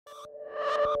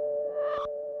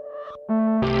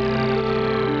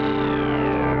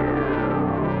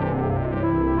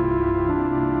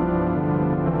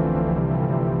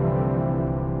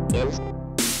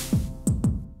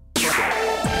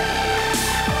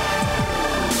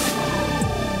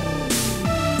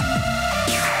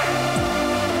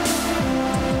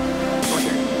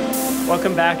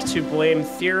Welcome back to Blame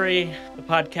Theory, the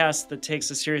podcast that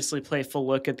takes a seriously playful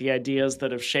look at the ideas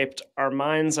that have shaped our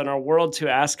minds and our world to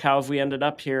ask how have we ended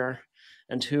up here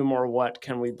and whom or what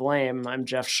can we blame. I'm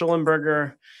Geoff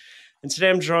Schellenberger, and today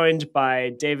I'm joined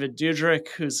by David Dudrick,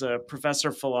 who's a professor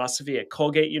of philosophy at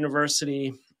Colgate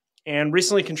University and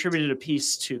recently contributed a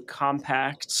piece to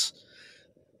Compact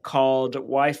called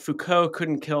Why Foucault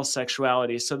Couldn't Kill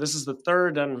Sexuality. So this is the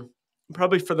third and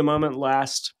probably for the moment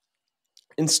last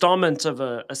installment of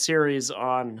a series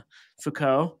on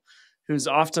Foucault, who's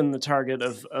often the target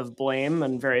of blame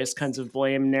and various kinds of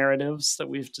blame narratives that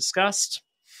we've discussed.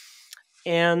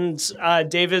 And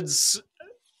David's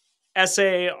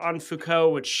essay on Foucault,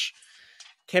 which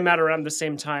came out around the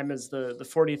same time as the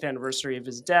 40th anniversary of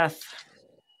his death,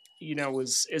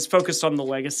 is focused on the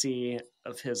legacy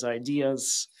of his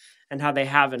ideas and how they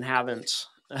have and haven't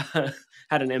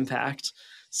had an impact.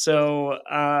 So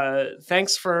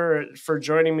thanks for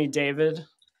joining me, David.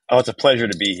 Oh, it's a pleasure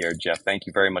to be here, Geoff. Thank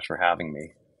you very much for having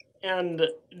me. And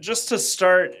just to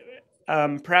start,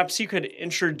 perhaps you could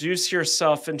introduce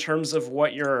yourself in terms of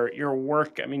what your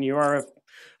work. I mean, you are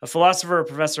a philosopher, a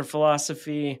professor of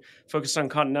philosophy, focused on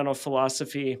continental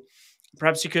philosophy.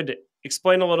 Perhaps you could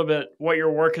explain a little bit what your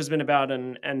work has been about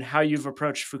and how you've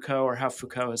approached Foucault or how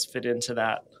Foucault has fit into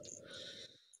that.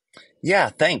 Yeah,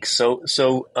 thanks. So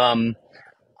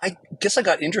I guess I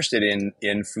got interested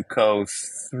in Foucault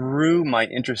through my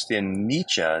interest in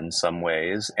Nietzsche in some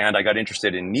ways, and I got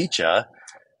interested in Nietzsche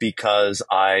because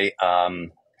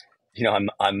I'm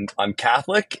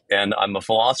Catholic and I'm a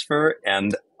philosopher,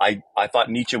 and I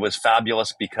thought Nietzsche was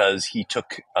fabulous because he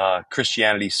took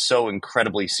Christianity so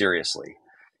incredibly seriously.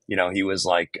 He was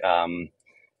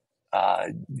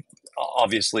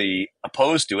obviously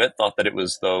opposed to it, thought that it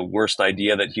was the worst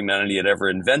idea that humanity had ever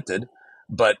invented,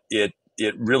 but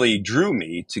it really drew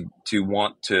me to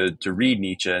want to read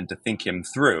Nietzsche and to think him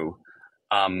through.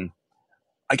 I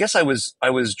guess I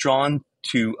was drawn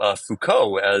to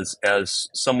Foucault as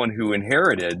someone who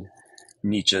inherited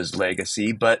Nietzsche's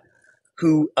legacy, but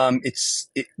who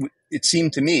it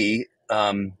seemed to me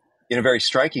in a very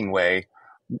striking way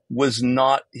was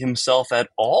not himself at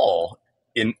all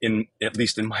in at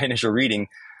least in my initial reading,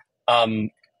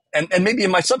 and maybe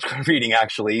in my subsequent reading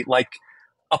actually,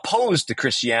 opposed to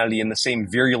Christianity in the same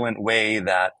virulent way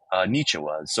that Nietzsche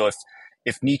was. So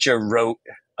if Nietzsche wrote,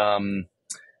 to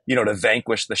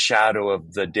vanquish the shadow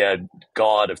of the dead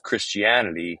God of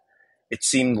Christianity, it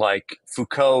seemed like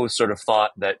Foucault sort of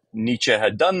thought that Nietzsche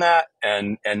had done that,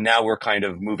 and now we're kind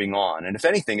of moving on. And if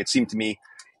anything, it seemed to me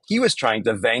he was trying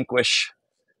to vanquish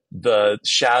the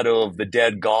shadow of the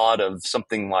dead God of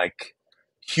something like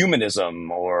humanism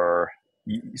or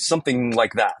something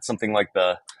like that, something like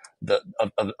the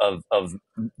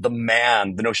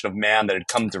man, the notion of man that had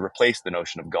come to replace the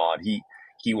notion of God.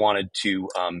 He wanted to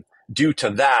do to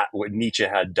that what Nietzsche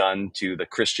had done to the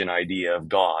Christian idea of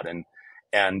God,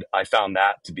 and I found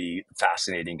that to be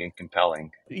fascinating and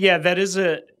compelling. Yeah, that is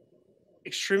a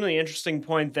extremely interesting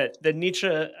point that Nietzsche,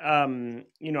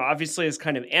 obviously is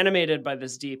kind of animated by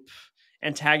this deep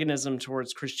antagonism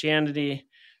towards Christianity,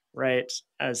 right?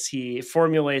 As he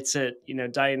formulates it,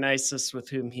 Dionysus, with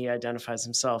whom he identifies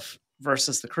himself,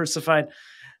 versus the crucified.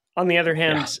 On the other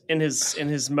hand, in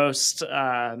his most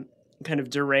kind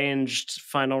of deranged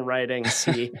final writings,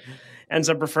 he ends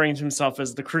up referring to himself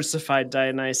as the crucified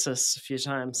Dionysus a few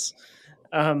times.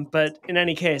 But in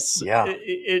any case,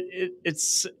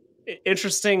 it's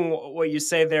interesting what you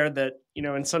say there, that,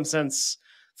 in some sense,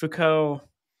 Foucault,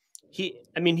 he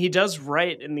does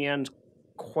write in the end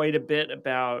quite a bit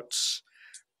about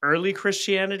early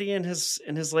Christianity in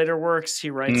his later works. He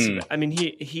writes,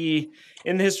 he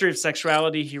in the History of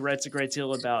Sexuality, he writes a great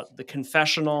deal about the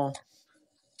confessional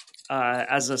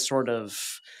as a sort of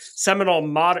seminal,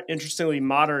 interestingly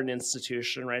modern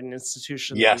institution, right? An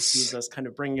institution that he sees as kind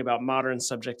of bringing about modern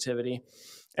subjectivity.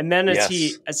 And then as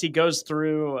he goes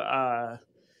through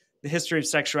the History of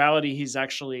Sexuality, he's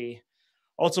actually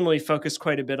ultimately focused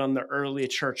quite a bit on the early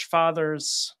church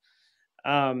fathers.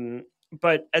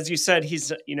 But as you said,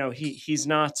 he's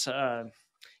not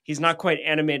quite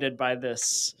animated by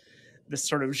this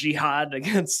sort of jihad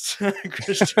against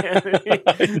Christianity.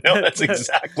 No, that's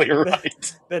exactly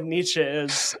right. That Nietzsche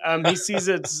is. He sees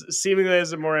it seemingly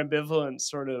as a more ambivalent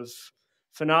sort of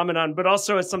phenomenon, but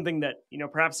also as something that,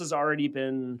 perhaps has already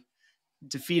been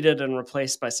defeated and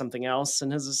replaced by something else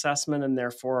in his assessment, and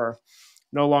therefore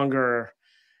no longer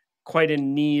quite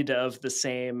in need of the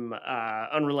same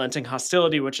unrelenting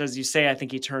hostility, which, as you say, I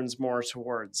think he turns more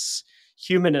towards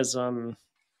humanism,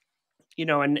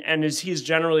 and as he's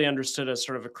generally understood as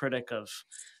sort of a critic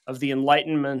of the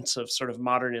Enlightenment, of sort of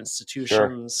modern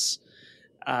institutions.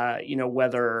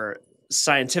 whether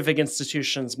scientific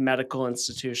institutions, medical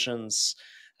institutions,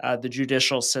 the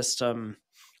judicial system,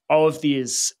 all of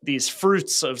these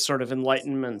fruits of sort of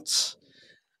Enlightenment,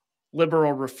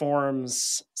 liberal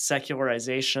reforms,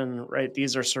 secularization, right?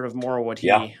 These are sort of more what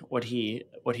he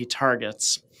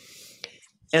targets.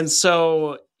 And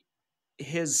so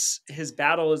his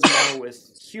battle is more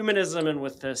with humanism and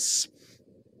with this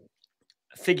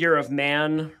figure of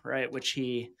man, right, which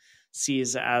he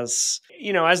sees as,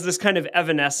 as this kind of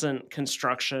evanescent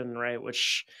construction, right,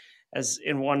 which, as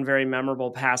in one very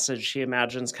memorable passage, he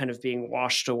imagines kind of being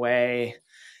washed away,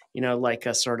 like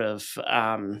a sort of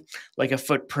like a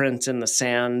footprint in the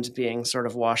sand being sort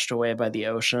of washed away by the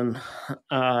ocean.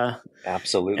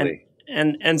 Absolutely.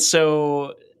 And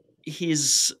so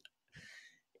he's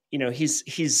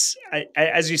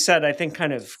as you said, I think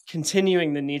kind of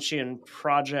continuing the Nietzschean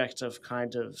project of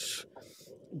kind of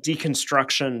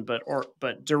deconstruction,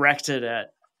 but directed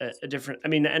at a different. I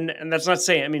mean, and that's not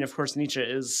saying. I mean, of course, Nietzsche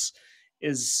is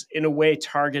in a way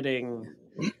targeting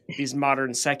these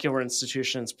modern secular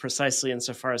institutions precisely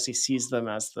insofar as he sees them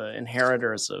as the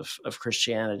inheritors of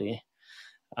Christianity.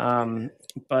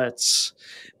 But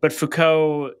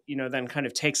Foucault, then kind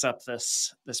of takes up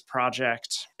this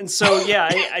project, and so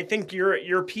I think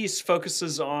your piece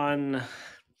focuses on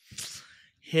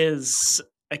his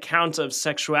account of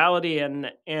sexuality,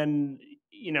 and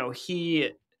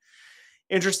he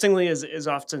interestingly is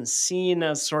often seen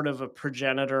as sort of a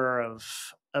progenitor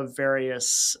of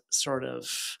various sort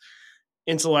of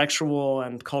intellectual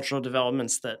and cultural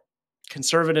developments that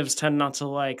conservatives tend not to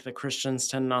like, the Christians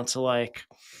tend not to like.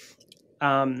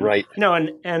 Right.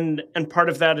 And part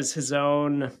of that is his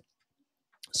own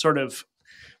sort of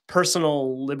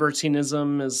personal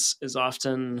libertinism is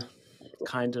often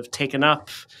kind of taken up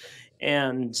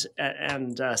and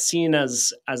seen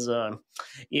as a.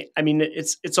 I mean,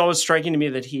 it's always striking to me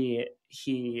that he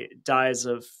dies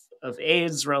of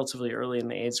AIDS relatively early in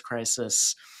the AIDS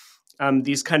crisis.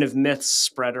 These kind of myths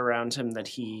spread around him that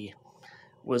he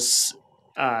was,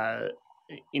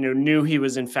 knew he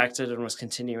was infected and was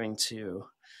continuing to,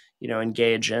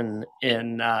 engage in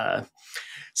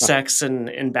sex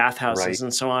in bathhouses, right,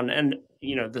 and so on. And,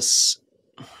 this,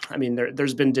 I mean,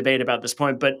 there's been debate about this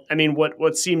point, but I mean,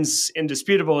 what seems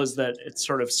indisputable is that it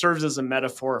sort of serves as a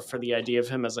metaphor for the idea of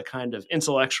him as a kind of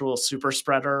intellectual super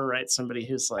spreader, right? Somebody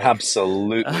who's like,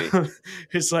 absolutely,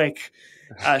 who's like,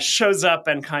 shows up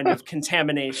and kind of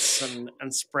contaminates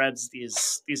and spreads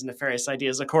these nefarious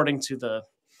ideas according to the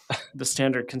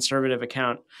standard conservative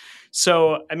account.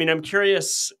 So, I mean, I'm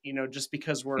curious, just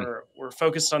because we're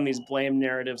focused on these blame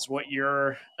narratives, what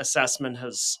your assessment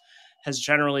has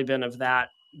generally been of that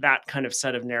kind of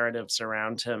set of narratives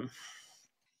around him.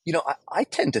 I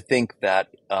tend to think that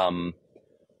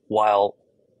while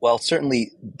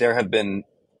certainly there have been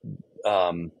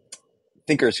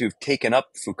thinkers who've taken up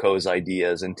Foucault's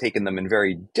ideas and taken them in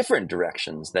very different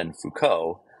directions than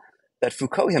Foucault, that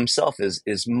Foucault himself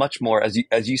is much more,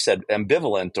 as you said,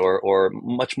 ambivalent or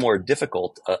much more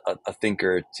difficult a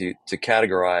thinker to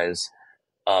categorize,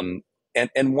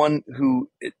 and one who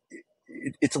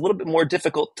it's a little bit more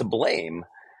difficult to blame,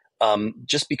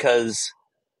 just because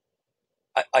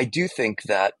I do think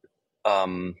that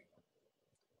I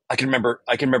can remember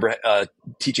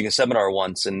teaching a seminar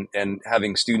once and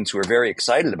having students who were very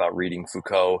excited about reading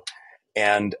Foucault.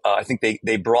 And I think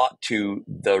they brought to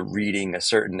the reading a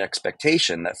certain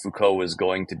expectation that Foucault was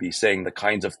going to be saying the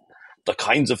kinds of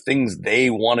things they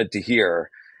wanted to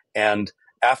hear. And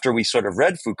after we sort of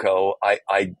read Foucault,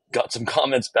 I got some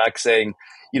comments back saying,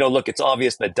 look, it's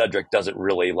obvious that Dudrick doesn't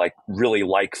really like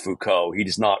Foucault. He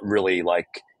does not really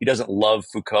he doesn't love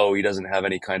Foucault. He doesn't have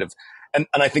any kind of, and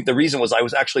I think the reason was I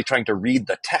was actually trying to read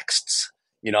the texts.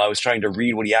 I was trying to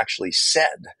read what he actually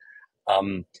said.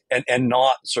 And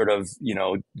not sort of,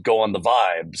 go on the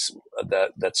vibes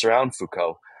that surround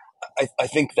Foucault. I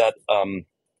think that,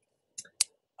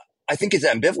 I think his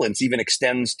ambivalence even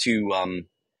extends to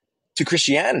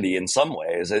Christianity in some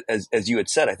ways, as you had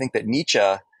said. I think that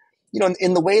Nietzsche,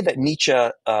 in the way that Nietzsche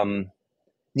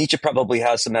probably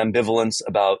has some ambivalence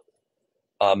about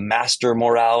master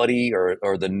morality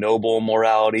or the noble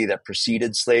morality that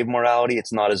preceded slave morality.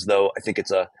 It's not as though, I think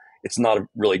it's not a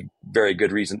really very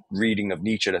good reading of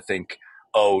Nietzsche to think,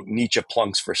 oh, Nietzsche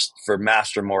plunks for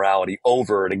master morality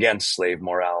over and against slave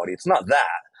morality. It's not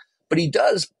that, but he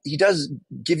does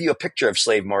give you a picture of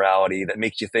slave morality that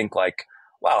makes you think like,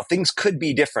 wow, things could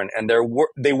be different, and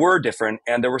they were different,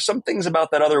 and there were some things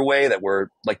about that other way that were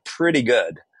like pretty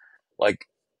good,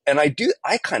 and I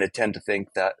kind of tend to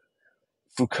think that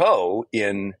Foucault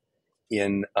in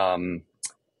these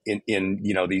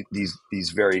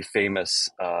very famous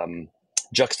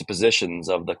juxtapositions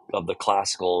of the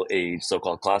classical age,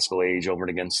 so-called classical age, over and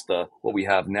against what we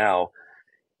have now,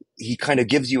 he kind of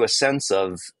gives you a sense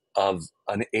of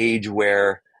an age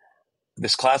where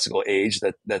this classical age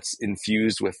that's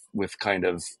infused with kind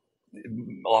of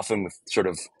often with sort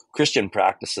of Christian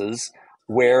practices,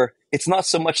 where it's not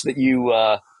so much that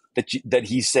that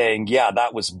he's saying, yeah,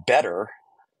 that was better,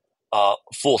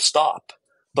 full stop.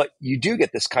 But you do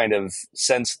get this kind of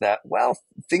sense that, well,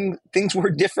 things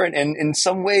were different, and in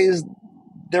some ways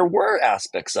there were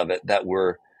aspects of it that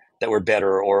were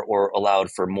better or allowed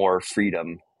for more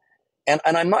freedom. And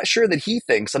I'm not sure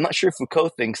that I'm not sure Foucault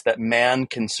thinks that man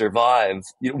can survive.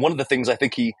 One of the things I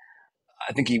think he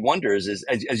wonders is,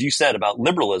 as you said about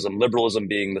liberalism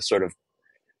being the sort of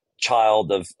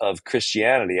child of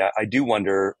Christianity. I do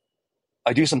wonder,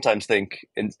 I do sometimes think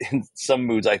in some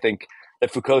moods, I think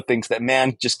that Foucault thinks that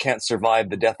man just can't survive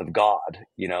the death of God,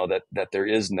 that there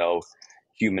is no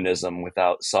humanism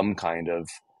without some kind of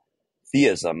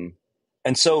theism.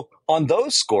 And so on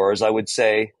those scores, I would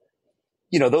say,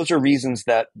 those are reasons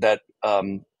that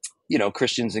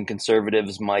Christians and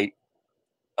conservatives might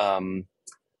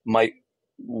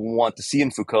want to see in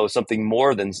Foucault something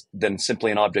more than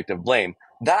simply an object of blame.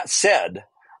 That said,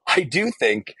 I do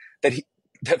think that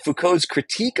Foucault's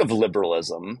critique of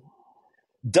liberalism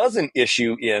doesn't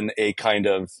issue in a kind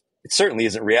of, it certainly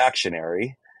isn't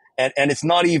reactionary, and it's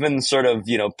not even sort of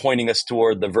pointing us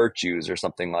toward the virtues or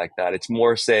something like that. It's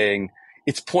more saying,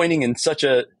 it's pointing in such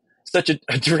a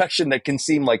direction that can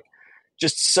seem like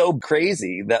just so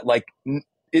crazy that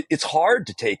it's hard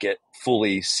to take it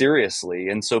fully seriously.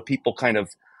 And so people kind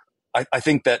of, I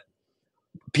think that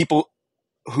people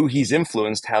who he's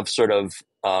influenced have sort of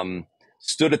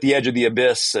stood at the edge of the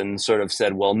abyss and sort of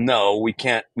said, well, no, we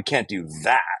can't do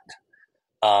that.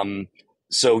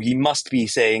 So he must be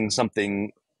saying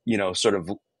something, sort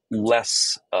of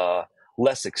less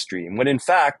extreme, when in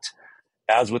fact,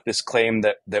 as with this claim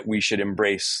that we should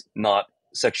embrace not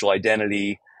sexual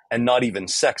identity and not even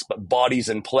sex, but bodies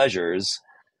and pleasures,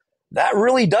 that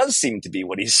really does seem to be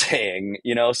what he's saying,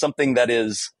 something that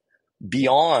is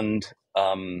beyond,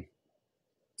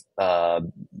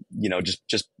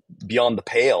 just beyond the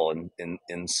pale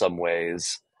in some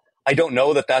ways. I don't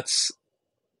know that's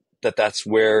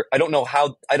where, I don't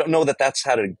know that that's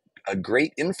had a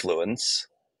great influence,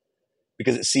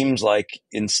 because it seems like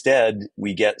instead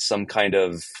we get some kind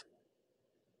of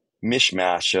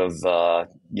mishmash of,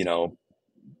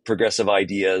 progressive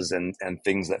ideas and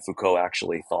things that Foucault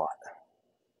actually thought.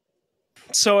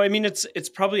 So, I mean, it's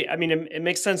probably, I mean, it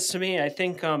makes sense to me. I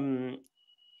think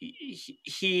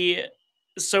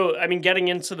getting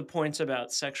into the point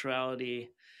about sexuality,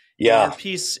 yeah,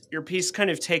 your piece kind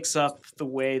of takes up the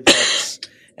way that,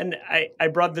 and I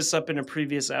brought this up in a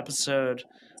previous episode,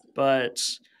 but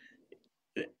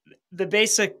the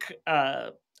basic,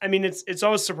 it's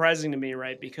always surprising to me,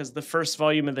 right? Because the first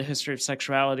volume of the History of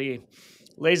Sexuality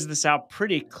lays this out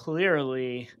pretty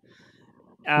clearly.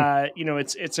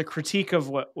 It's a critique of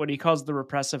what he calls the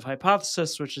repressive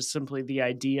hypothesis, which is simply the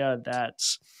idea that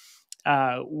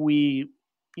we,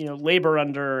 labor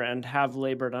under and have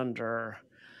labored under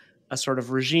a sort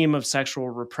of regime of sexual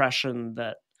repression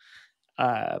that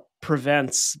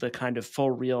prevents the kind of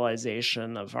full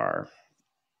realization of our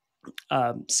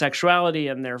sexuality,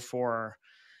 and therefore,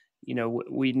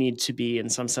 we need to be in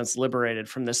some sense liberated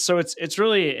from this. So it's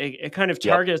really, it kind of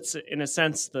targets, in a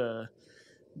sense, the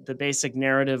basic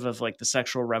narrative of the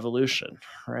sexual revolution,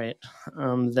 right?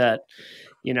 That,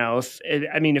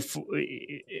 if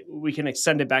we can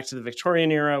extend it back to the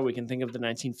Victorian era, we can think of the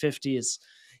 1950s,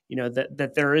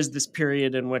 that there is this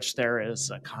period in which there is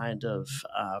a kind of,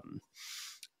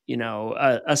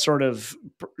 a sort of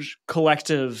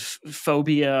collective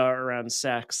phobia around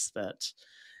sex that,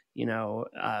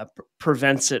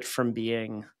 prevents it from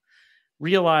being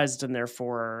realized, and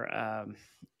therefore,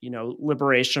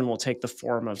 liberation will take the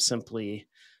form of simply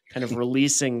kind of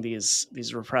releasing these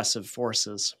repressive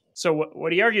forces. So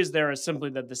what he argues there is simply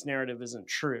that this narrative isn't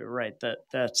true, right? That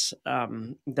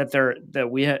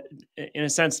we in a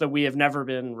sense that we have never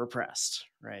been repressed,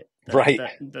 right?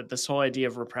 That this whole idea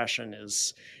of repression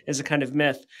is a kind of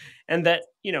myth, and that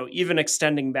even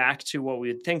extending back to what we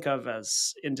would think of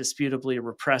as indisputably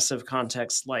repressive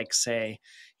contexts, like say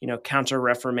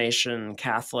Counter-Reformation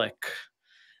Catholic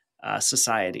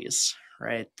societies,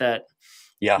 right? That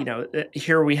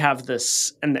here we have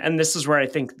this, and this is where I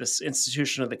think this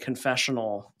institution of the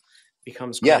confessional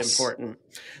becomes quite important.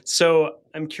 So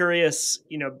I'm curious,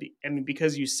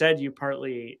 because you said you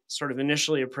partly sort of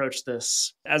initially approached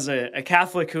this as a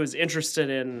Catholic who is interested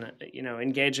in,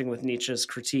 engaging with Nietzsche's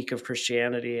critique of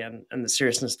Christianity and the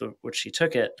seriousness with which he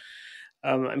took it.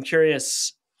 I'm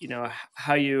curious,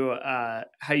 how you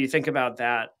think about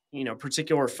that,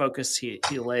 particular focus he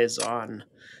lays on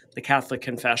the Catholic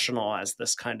confessional as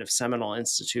this kind of seminal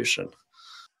institution.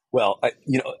 Well,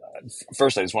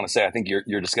 first I just want to say I think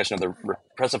your discussion of the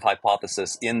repressive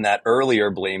hypothesis in that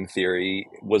earlier blame theory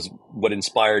was what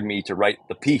inspired me to write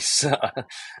the piece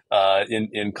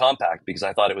in Compact, because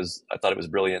I thought it was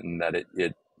brilliant, and that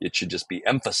it should just be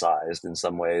emphasized in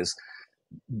some ways,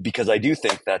 because I do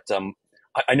think that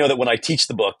I know that when I teach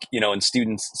the book, and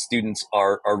students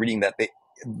are reading that,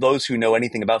 those who know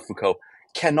anything about Foucault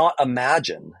cannot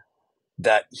imagine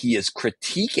that he is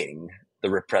critiquing the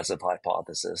repressive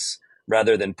hypothesis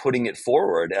rather than putting it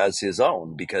forward as his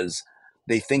own, because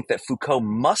they think that Foucault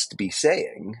must be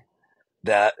saying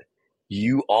that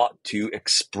you ought to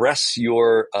express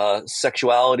your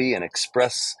sexuality and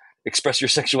express your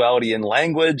sexuality in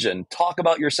language and talk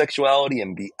about your sexuality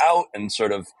and be out and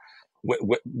sort of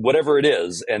whatever it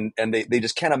is. And they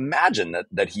just can't imagine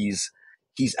that he's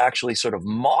actually sort of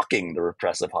mocking the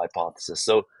repressive hypothesis.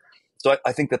 So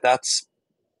I think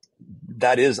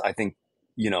that is, I think,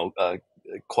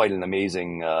 quite an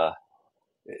amazing,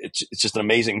 it's just an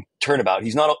amazing turnabout.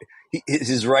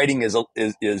 His writing is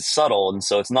subtle. And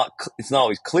so it's not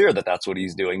always clear that that's what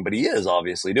he's doing, but he is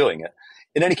obviously doing it.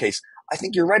 In any case, I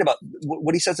think you're right about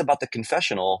what he says about the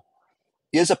confessional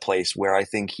is a place where I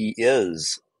think he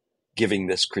is giving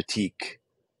this critique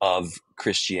of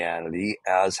Christianity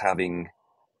as having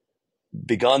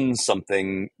begun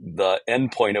something, the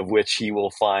end point of which he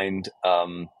will find,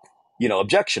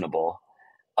 objectionable.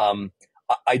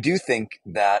 I do think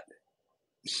that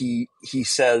he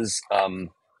says,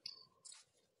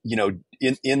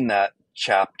 in that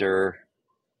chapter,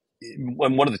 in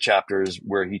one of the chapters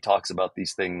where he talks about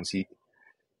these things, he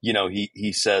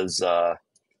says, the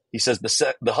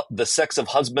sex of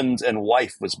husband and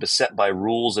wife was beset by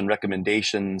rules and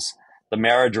recommendations. The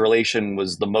marriage relation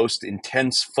was the most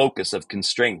intense focus of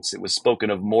constraints. It was spoken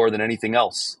of more than anything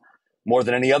else, more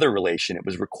than any other relation. It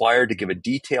was required to give a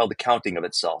detailed accounting of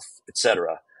itself,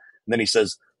 etc. And then he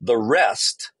says, the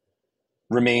rest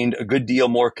remained a good deal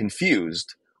more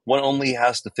confused. One only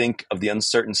has to think of the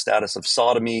uncertain status of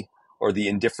sodomy or the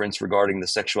indifference regarding the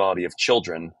sexuality of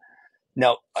children.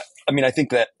 Now, I think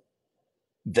that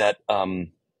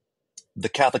the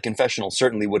Catholic confessional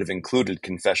certainly would have included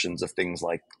confessions of things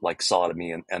like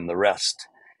sodomy and the rest,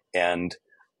 and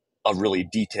a really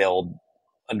detailed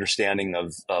understanding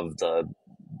of the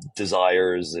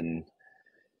desires and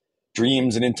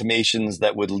dreams and intimations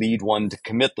that would lead one to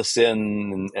commit the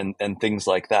sin and things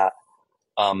like that.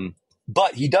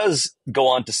 But he does go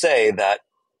on to say that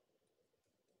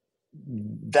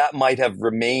might have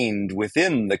remained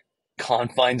within the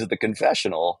confines of the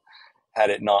confessional had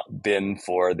it not been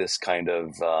for this kind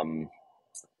of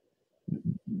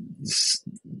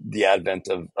the advent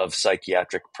of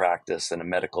psychiatric practice and a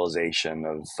medicalization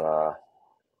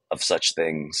of such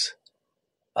things.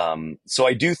 So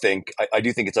I do think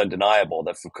it's undeniable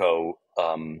that Foucault,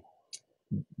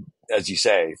 as you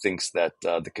say, thinks that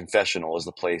the confessional is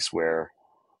the place where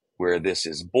this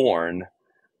is born.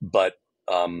 But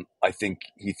I think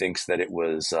he thinks that it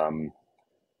was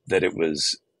that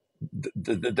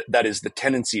is the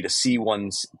tendency to see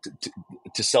one's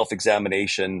to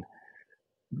self-examination,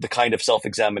 the kind of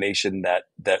self-examination that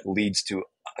leads to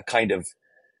a kind of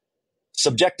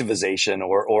subjectivization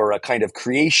or a kind of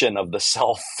creation of the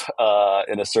self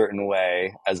in a certain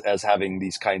way as having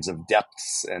these kinds of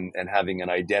depths and having an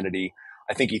identity.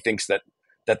 I think he thinks that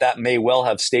may well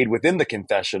have stayed within the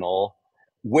confessional,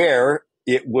 where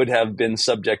it would have been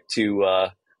subject to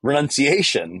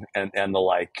renunciation and the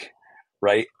like,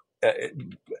 right?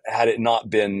 Had it not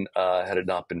been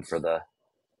for the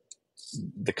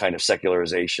kind of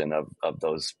secularization of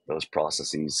those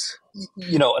processes,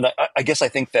 and I guess I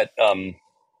think that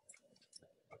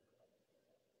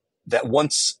that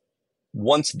once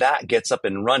that gets up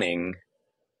and running,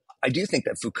 I do think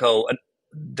that Foucault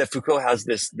has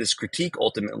this critique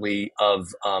ultimately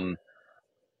of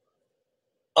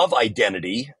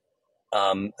identity,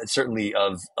 certainly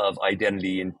of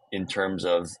identity in terms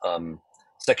of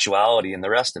sexuality and the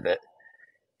rest of it,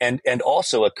 and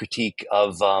also a critique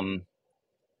of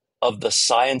the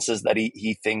sciences that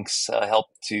he thinks help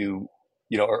to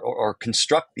or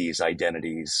construct these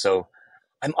identities. So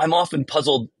I'm often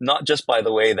puzzled, not just by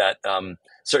the way that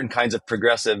certain kinds of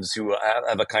progressives who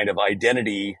have a kind of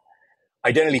identity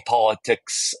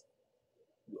politics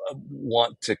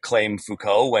want to claim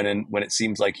Foucault when it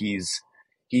seems like he's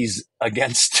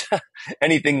against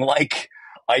anything like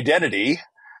identity.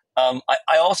 I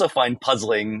also find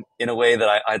puzzling, in a way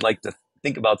that I'd like to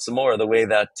think about some more, the way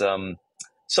that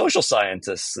social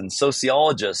scientists and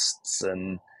sociologists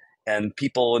and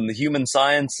people in the human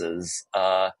sciences,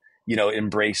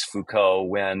 embrace Foucault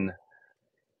when,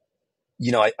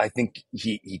 I think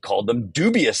he called them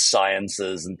dubious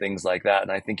sciences and things like that.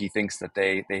 And I think he thinks that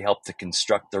they help to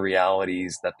construct the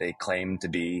realities that they claim to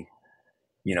be,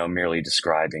 merely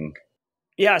describing.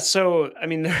 Yeah, so I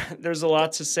mean, there's a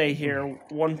lot to say here.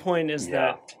 One point is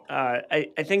Yeah. that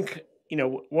I think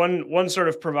one sort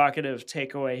of provocative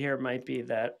takeaway here might be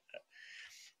that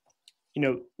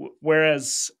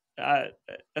whereas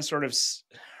a sort of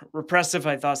repressive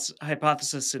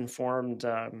hypothesis informed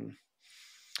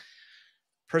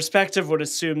perspective would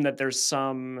assume that there's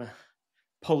some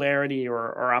polarity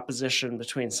or opposition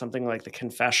between something like the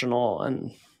confessional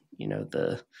and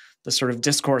the sort of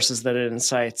discourses that it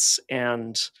incites,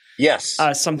 and Yes.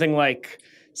 something like,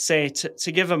 say,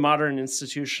 to give a modern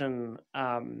institution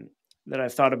that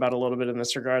I've thought about a little bit in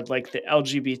this regard, like the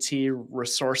LGBT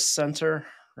Resource Center,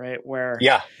 right? Where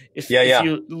if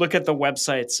you look at the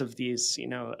websites of these,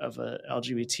 of a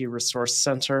LGBT Resource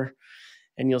Center,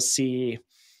 and you'll see,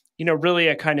 really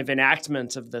a kind of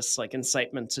enactment of this like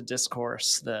incitement to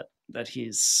discourse that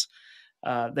he's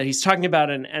talking about,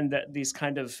 and that these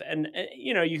kind of, and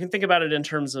you can think about it in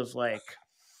terms of like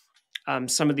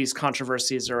some of these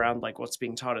controversies around like what's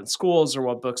being taught in schools or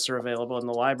what books are available in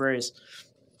the libraries.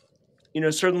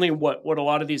 Certainly what a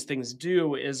lot of these things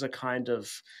do is a kind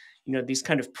of, these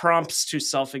kind of prompts to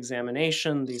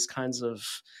self-examination, these kinds of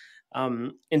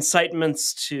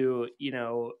incitements to,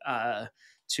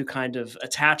 to kind of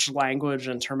attach language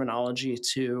and terminology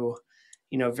to,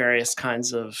 various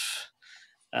kinds of,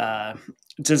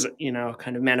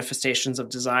 kind of manifestations of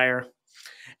desire.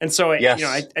 And so,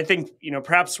 I think,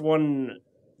 perhaps one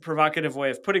provocative way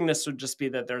of putting this would just be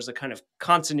that there's a kind of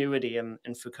continuity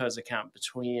in Foucault's account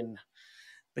between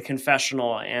the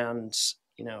confessional and,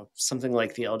 something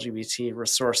like the LGBT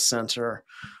Resource Center,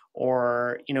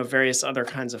 or, various other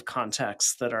kinds of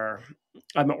contexts that are,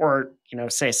 or,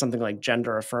 say something like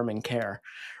gender affirming care,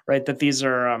 right? That these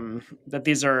are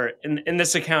in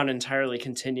this account entirely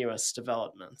continuous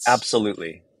developments.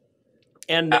 Absolutely.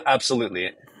 And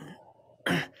absolutely.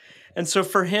 And so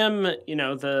for him,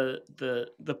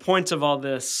 the point of all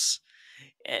this,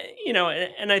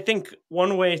 and I think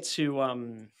one way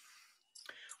to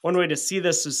see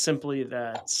this is simply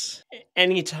that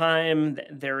anytime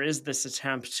there is this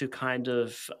attempt to kind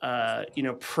of,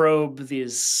 probe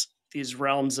these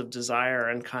realms of desire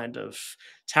and kind of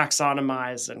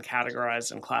taxonomize and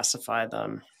categorize and classify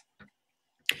them,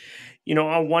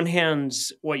 on one hand,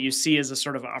 what you see is a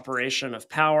sort of operation of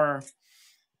power,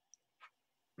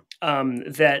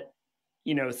 that,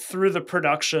 through the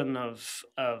production of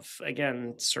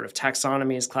again, sort of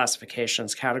taxonomies,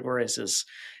 classifications, categories is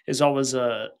always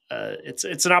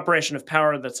it's an operation of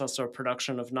power that's also a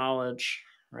production of knowledge,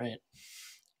 right?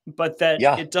 But that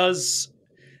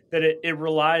it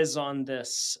relies on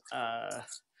this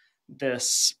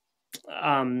the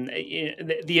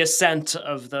assent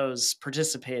of those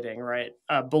participating, right?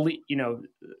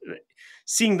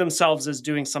 Seeing themselves as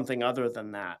doing something other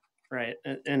than that, right?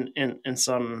 In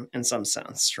some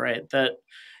sense, right? That,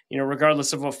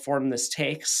 regardless of what form this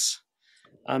takes,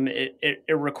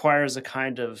 it requires a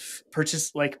kind of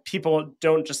like people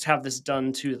don't just have this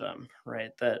done to them,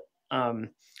 right? That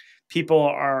people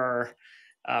are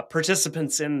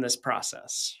participants in this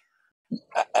process.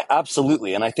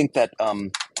 Absolutely, and I think that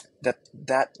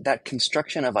that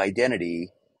construction of identity,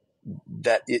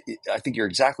 I think you're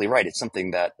exactly right. It's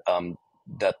something that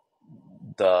that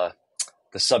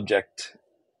the subject,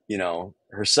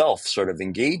 herself sort of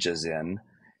engages in,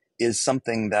 is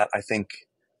something that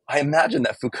I imagine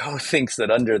that Foucault thinks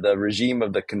that under the regime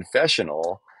of the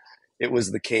confessional, it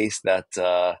was the case that,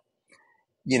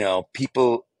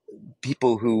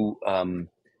 people who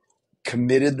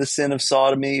committed the sin of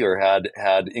sodomy or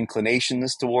had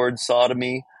inclinations towards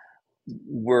sodomy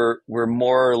were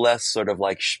more or less sort of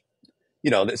like,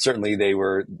 certainly they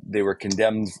were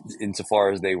condemned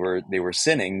insofar as they were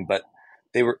sinning, but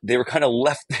they were kind of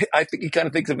left. I think he kind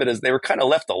of thinks of it as they were kind of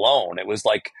left alone. It was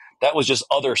like, that was just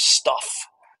other stuff.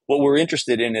 What we're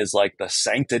interested in is like the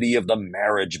sanctity of the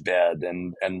marriage bed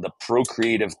and the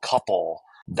procreative couple.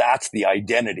 That's the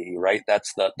identity, right?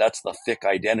 That's the thick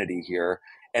identity here.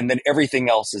 And then everything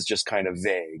else is just kind of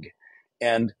vague.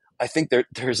 And I think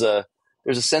there's a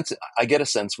sense, I get a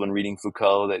sense when reading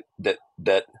Foucault that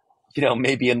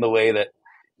maybe in the way that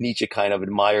Nietzsche kind of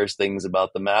admires things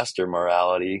about the master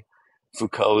morality,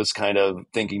 Foucault is kind of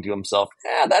thinking to himself,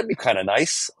 that'd be kind of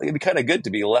nice. It'd be kind of good to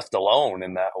be left alone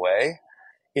in that way.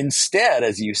 Instead,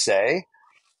 as you say,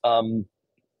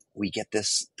 we get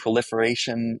this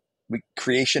proliferation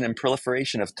creation and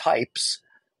proliferation of types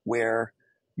where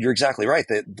you're exactly right.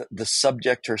 The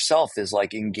subject herself is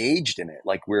like engaged in it.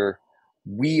 Like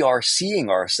we are seeing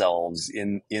ourselves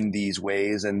in these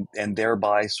ways, and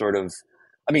thereby sort of,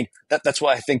 I mean, that's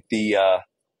why I think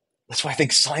that's why I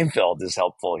think Seinfeld is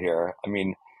helpful here. I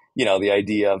mean, the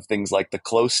idea of things like the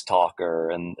close talker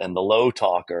and the low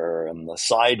talker and the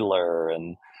sidler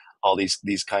and all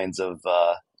these kinds of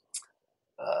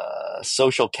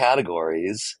social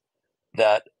categories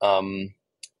that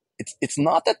it's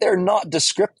not that they're not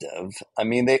descriptive. I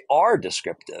mean, they are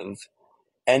descriptive,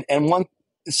 and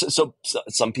so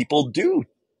some people do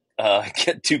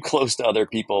get too close to other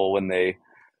people when they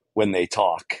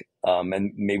talk,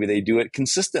 and maybe they do it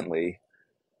consistently.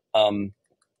 And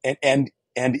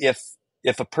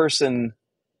if a person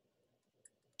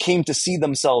came to see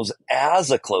themselves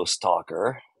as a close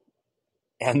talker,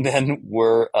 and then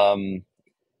were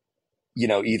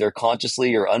either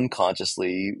consciously or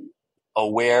unconsciously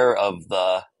aware of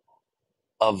the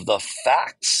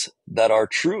facts that are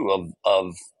true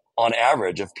of on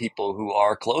average of people who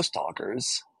are close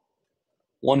talkers,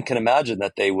 one can imagine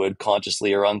that they would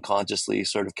consciously or unconsciously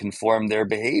sort of conform their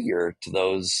behavior to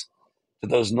those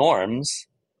norms,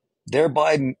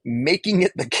 thereby making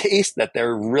it the case that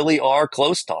there really are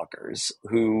close talkers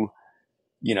who,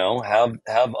 have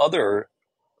other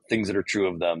things that are true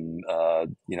of them,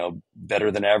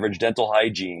 better than average dental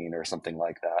hygiene or something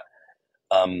like that.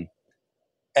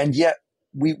 And yet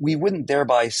we wouldn't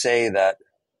thereby say that,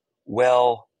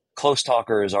 well, close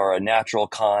talkers are a natural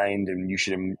kind and you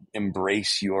should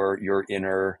embrace your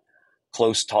inner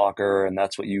close talker, and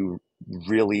that's what you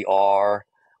really are.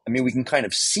 I mean, we can kind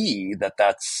of see that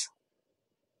that's,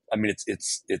 I mean,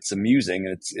 it's amusing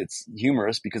and it's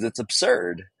humorous because it's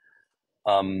absurd.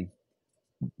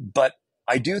 But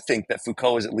I do think that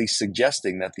Foucault is at least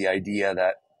suggesting that the idea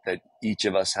that each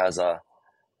of us has a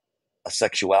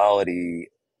sexuality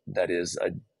that is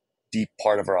a deep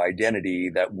part of our identity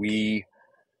that we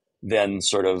then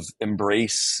sort of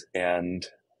embrace and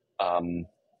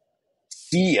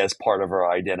see as part of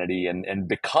our identity and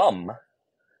become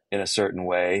in a certain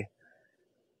way,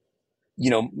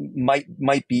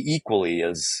 might be equally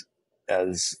as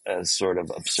sort of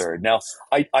absurd. Now,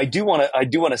 I do want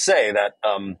to say that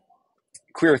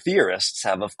queer theorists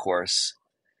have, of course,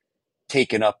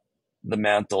 taken up the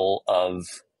mantle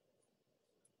of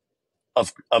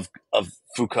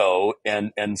Foucault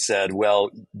and said,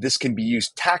 well, this can be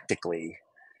used tactically.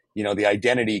 The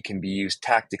identity can be used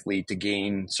tactically to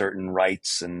gain certain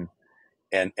rights and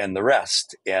the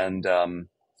rest. And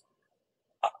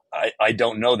I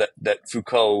don't know that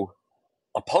Foucault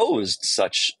opposed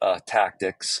such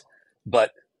tactics,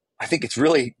 but I think it's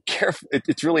really careful.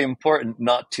 It's really important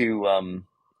not to.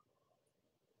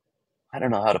 I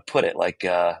don't know how to put it. Like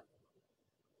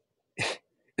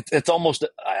it's almost.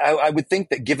 I would think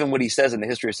that given what he says in the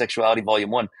History of Sexuality, Volume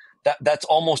 1, that's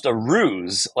almost a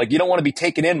ruse. Like, you don't want to be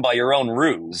taken in by your own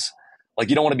ruse. Like,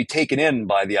 you don't want to be taken in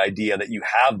by the idea that you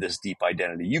have this deep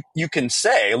identity. You can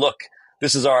say, look,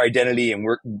 this is our identity, and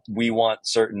we want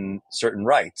certain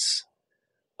rights.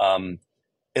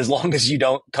 As long as you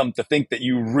don't come to think that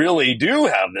you really do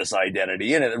have this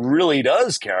identity and it really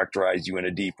does characterize you in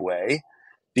a deep way,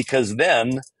 because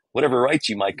then whatever rights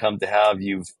you might come to have,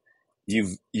 you've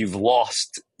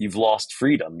lost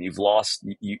freedom. You've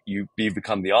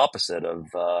become the opposite of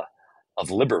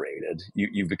liberated.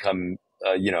 You've become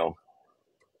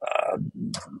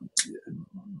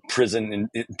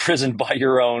imprisoned by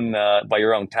your own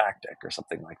tactic or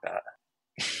something like that.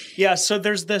 Yeah, so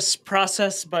there's this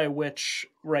process by which,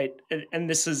 right, and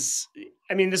this is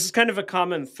kind of a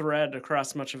common thread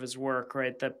across much of his work,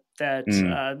 right, that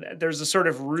there's a sort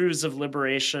of ruse of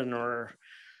liberation, or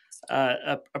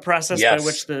a process by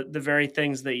which the very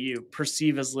things that you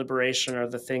perceive as liberation are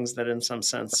the things that in some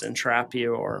sense entrap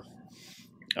you or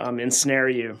ensnare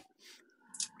you.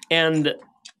 And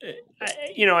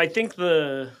I think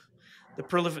the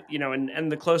prolific,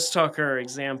 and the close talker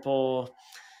example,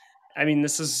 I mean,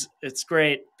 it's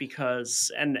great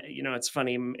because, and it's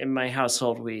funny, in my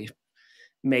household, we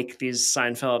make these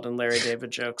Seinfeld and Larry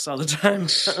David jokes all the time,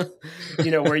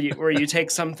 where you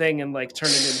take something and like turn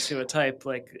it into a type,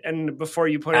 like, and before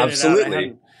you put it out,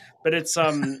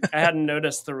 I hadn't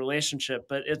noticed the relationship,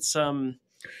 but it's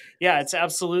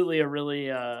absolutely a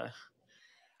really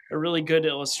good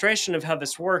illustration of how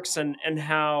this works and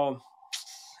how,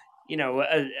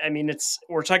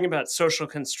 we're talking about social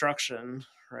construction,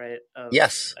 right?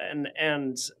 Yes. And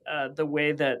the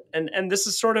way that, and this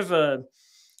is sort of a,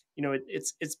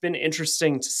 it's been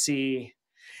interesting to see,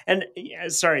 and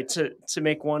sorry, to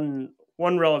make one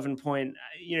relevant point,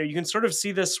 you can sort of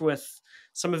see this with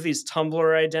some of these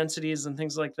Tumblr identities and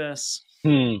things like this.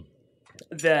 Hmm.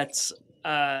 That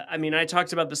I mean, I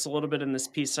talked about this a little bit in this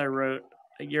piece I wrote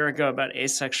a year ago about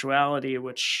asexuality,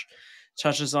 which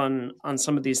touches on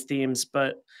some of these themes,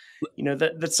 but you know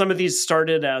that some of these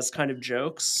started as kind of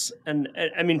jokes, and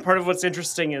I mean, part of what's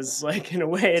interesting is, like, in a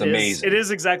way, It's amazing. it is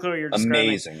exactly what you're describing.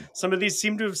 Amazing. Some of these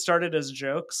seem to have started as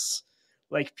jokes,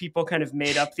 like people kind of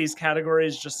made up these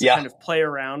categories just to Yeah. kind of play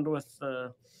around with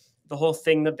the whole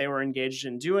thing that they were engaged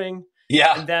in doing.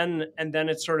 Yeah. And then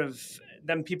it sort of,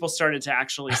 then people started to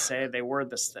actually say they were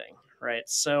this thing, right?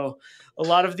 So a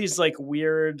lot of these, like,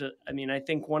 weird, I mean, I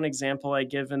think one example I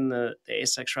give in the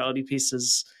asexuality piece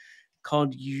is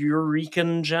called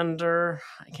Eurekan gender.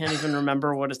 I can't even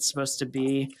remember what it's supposed to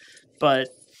be, but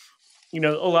you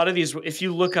know, a lot of these, if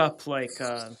you look up like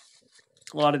a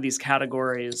lot of these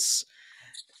categories,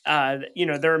 you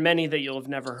know, there are many that you'll have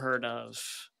never heard of,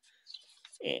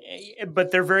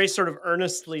 but they're very sort of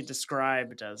earnestly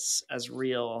described as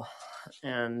real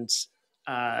and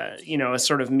you know, a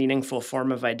sort of meaningful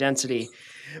form of identity.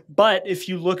 But if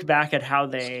you look back at how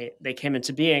they came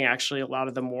into being, actually a lot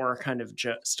of them were kind of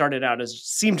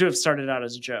seem to have started out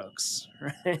as jokes,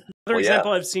 right? Another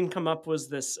example I've seen come up was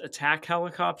this attack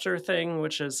helicopter thing,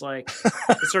 which is like,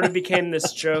 it sort of became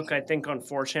this joke, I think, on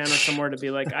 4chan or somewhere, to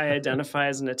be like, I identify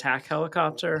as an attack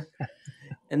helicopter.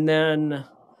 And then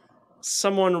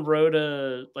someone wrote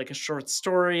a short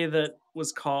story that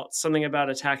was called something about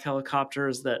attack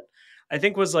helicopters, that I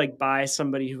think was like by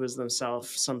somebody who was themselves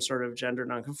some sort of gender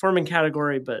nonconforming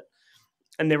category,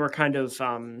 and they were kind of,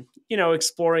 you know,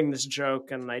 exploring this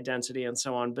joke and identity and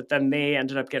so on. But then they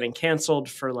ended up getting canceled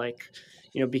for, like,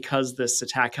 you know, because this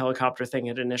attack helicopter thing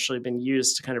had initially been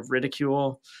used to kind of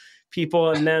ridicule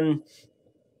people. But then,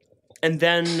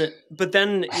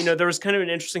 you know, there was kind of an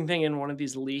interesting thing in one of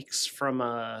these leaks from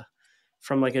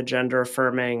like a gender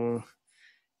affirming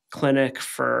clinic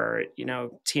for, you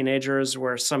know, teenagers,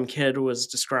 where some kid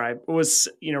was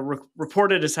you know,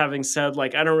 reported as having said,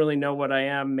 like, I don't really know what I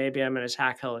am, maybe I'm an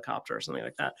attack helicopter or something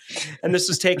like that. And this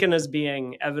was taken as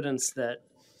being evidence that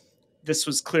this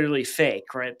was clearly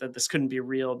fake, right? That this couldn't be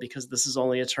real because this is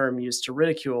only a term used to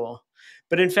ridicule.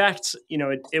 But in fact, you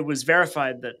know, it was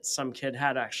verified that some kid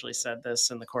had actually said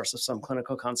this in the course of some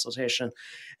clinical consultation.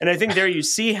 And I think there you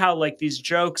see how, like, these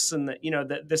jokes and you know,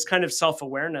 this kind of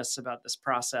self-awareness about this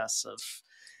process of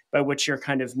by which you're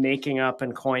kind of making up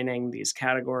and coining these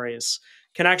categories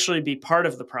can actually be part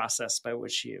of the process by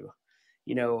which you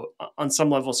know, on some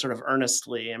level, sort of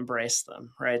earnestly embrace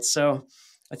them, right? So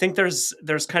I think there's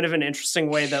kind of an interesting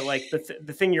way that, like,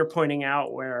 the thing you're pointing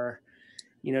out, where,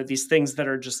 you know, these things that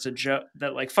are just a joke,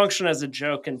 that like function as a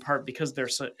joke in part because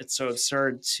it's so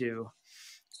absurd to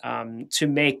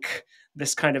make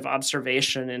this kind of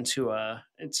observation into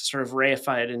sort of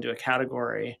reify it into a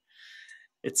category.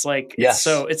 It's like, Yes.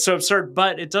 it's so absurd,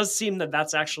 but it does seem that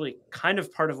that's actually kind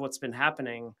of part of what's been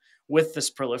happening with this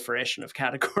proliferation of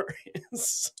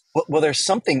categories. Well, there's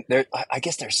something there. I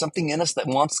guess there's something in us that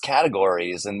wants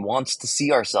categories and wants to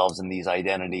see ourselves in these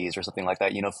identities or something like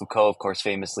that. You know, Foucault, of course,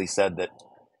 famously said that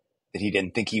he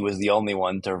didn't think he was the only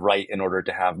one to write in order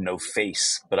to have no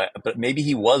face. But maybe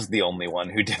he was the only one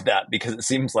who did that, because it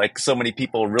seems like so many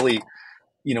people really,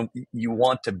 you know, you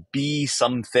want to be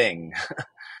something.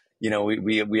 You know,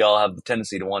 we all have the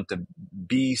tendency to want to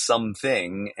be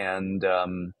something and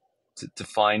to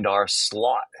find our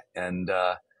slot. And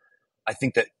I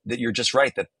think that you're just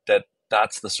right,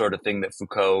 that's the sort of thing that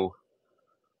Foucault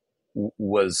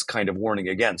was kind of warning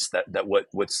against, that what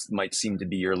might seem to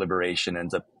be your liberation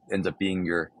ends up being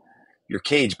your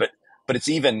cage. But it's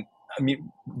even, I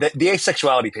mean, the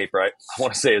asexuality paper, I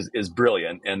want to say is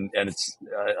brilliant, and it's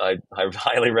I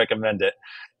highly recommend it.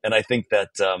 And I think that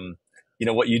you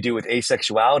know, what you do with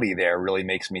asexuality there really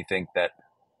makes me think that,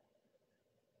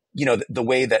 you know, the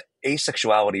way that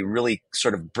asexuality really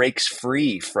sort of breaks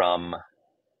free from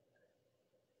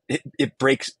it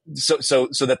breaks so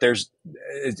that there's,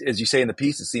 as you say in the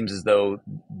piece, it seems as though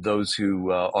those who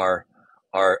are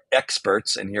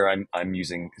experts, and here I'm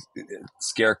using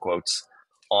scare quotes,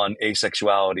 on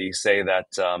asexuality, say that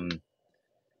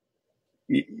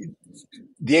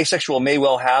the asexual may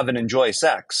well have and enjoy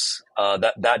sex.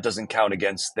 That doesn't count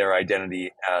against their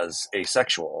identity as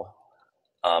asexual.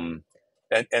 And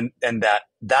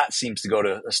that seems to go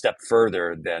to a step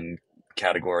further than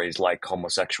categories like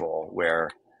homosexual, where,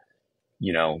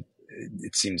 you know,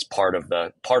 it seems part and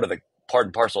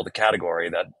parcel of the category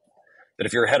that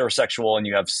if you're heterosexual and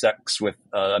you have sex with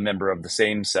a member of the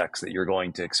same sex, that you're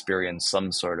going to experience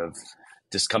some sort of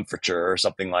discomfiture or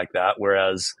something like that.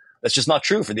 Whereas that's just not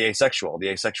true for the asexual. The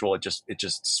asexual, it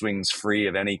just swings free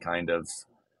of any kind of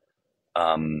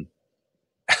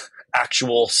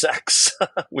actual sex,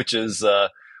 which is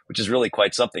really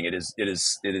quite something. It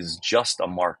is just a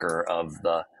marker of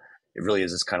the. It really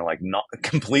is this kind of like not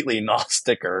completely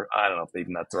Gnostic, or I don't know if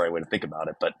even that's the right way to think about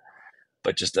it, but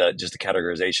just a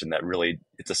categorization that really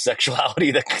it's a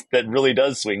sexuality that really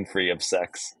does swing free of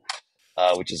sex,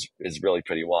 which is really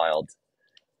pretty wild.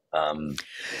 Um,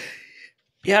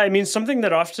 Yeah, I mean, something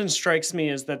that often strikes me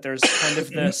is that there's kind of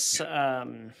this,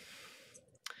 and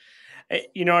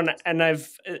I've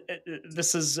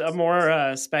this is a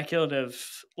more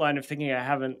speculative line of thinking. I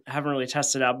haven't really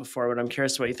tested out before, but I'm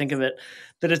curious what you think of it.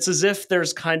 That it's as if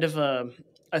there's kind of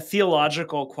a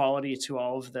theological quality to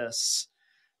all of this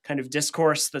kind of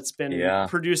discourse that's been yeah,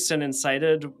 produced and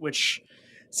incited, which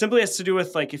simply has to do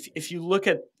with like if you look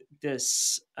at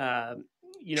this,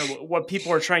 what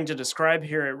people are trying to describe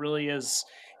here, it really is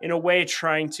in a way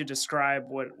trying to describe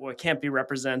what can't be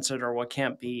represented or what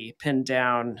can't be pinned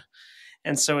down.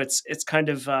 And so it's kind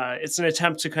of it's an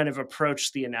attempt to kind of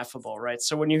approach the ineffable, right?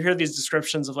 So when you hear these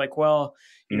descriptions of like, well,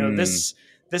 mm,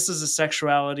 this is a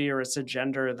sexuality or it's a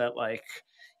gender that like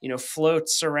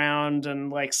floats around and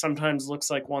like sometimes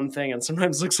looks like one thing and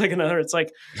sometimes looks like another. It's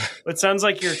like it sounds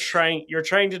like you're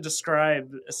trying to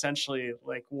describe essentially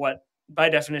like what by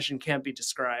definition can't be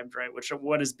described, right? Which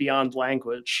what is beyond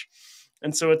language.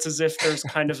 And so it's as if there's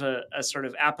kind of a sort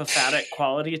of apophatic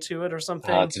quality to it or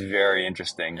something. it's very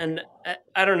interesting. And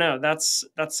I don't know. That's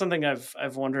something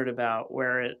I've wondered about,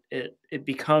 where it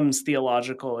becomes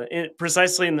theological,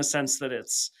 precisely in the sense that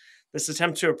it's this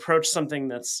attempt to approach something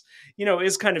that's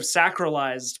is kind of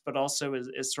sacralized, but also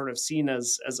is sort of seen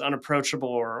as unapproachable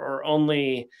or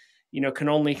only can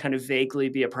only kind of vaguely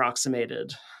be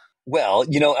approximated. Well,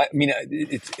 I mean,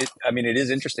 I mean, it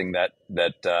is interesting that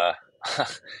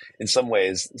in some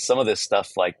ways, some of this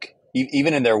stuff, like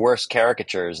even in their worst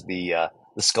caricatures, the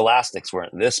scholastics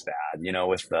weren't this bad,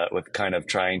 with kind of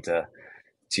trying to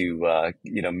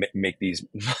make these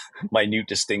minute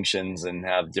distinctions and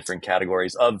have different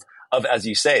categories of as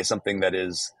you say, something that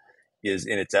is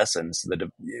in its essence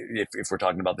if we're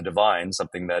talking about the divine,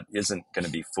 something that isn't going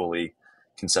to be fully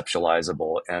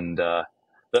conceptualizable. And the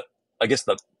I guess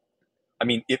the I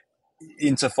mean, if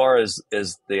insofar as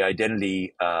the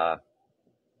identity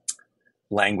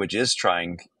language is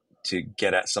trying to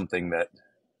get at something that,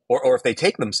 or if they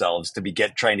take themselves to be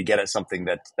trying to get at something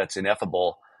that's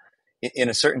ineffable, in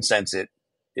a certain sense, it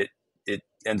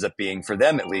ends up being, for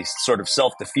them at least, sort of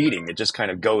self defeating. It just kind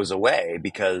of goes away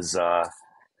because now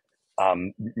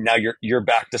you're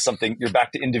back to something. You're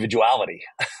back to individuality.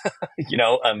 you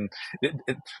know, um,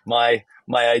 my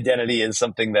identity is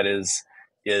something that is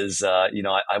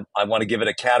I want to give it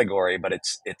a category, but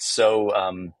it's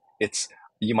so it's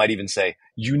you might even say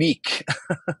unique.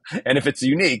 And if it's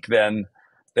unique, then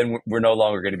we're no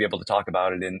longer going to be able to talk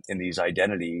about it in these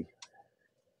identity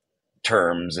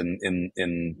terms, and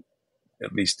in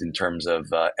at least in terms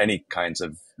of any kinds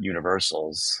of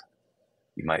universals,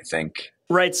 you might think.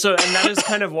 Right. So, and that is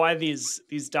kind of why these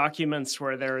documents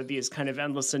where there are these kind of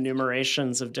endless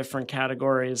enumerations of different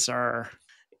categories are,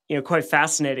 quite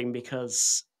fascinating,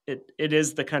 because it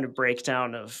is the kind of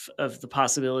breakdown of the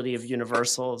possibility of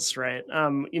universals, right?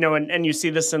 And you see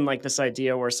this in like this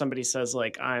idea where somebody says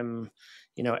like I'm,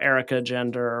 Erica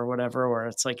gender or whatever, where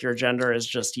it's like your gender is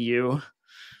just you,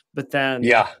 but then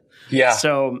Yeah, yeah,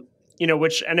 so,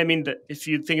 which, and I mean, if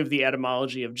you think of the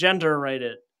etymology of gender, right,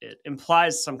 it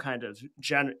implies some kind of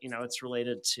it's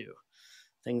related to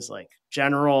things like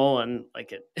general, and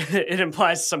like it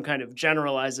implies some kind of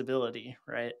generalizability,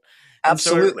 right? And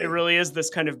so it absolutely. really is this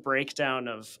kind of breakdown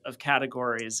of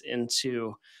categories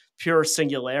into pure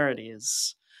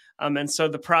singularities. And so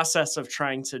the process of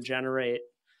trying to generate,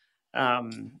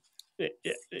 um,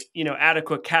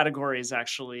 adequate categories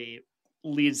actually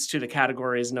leads to the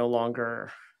categories no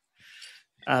longer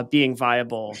being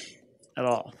viable at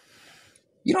all.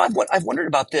 I've wondered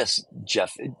about this,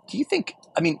 Geoff. Do you think?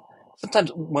 I mean,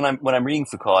 sometimes when I'm reading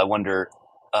Foucault, I wonder.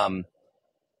 Um,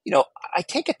 I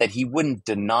take it that he wouldn't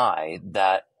deny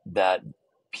that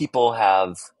people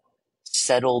have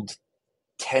settled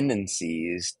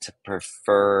tendencies to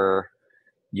prefer,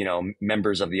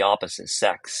 members of the opposite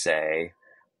sex, say,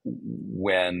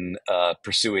 when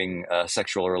pursuing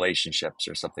sexual relationships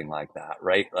or something like that,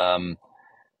 right?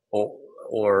 Or,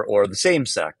 or the same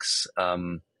sex.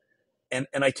 And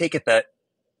I take it that,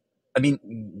 I mean,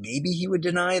 maybe he would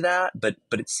deny that, but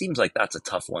it seems like that's a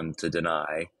tough one to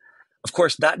deny. Of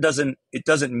course, it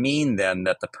doesn't mean then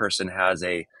that the person has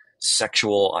a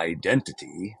sexual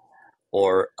identity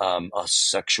or a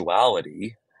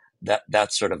sexuality.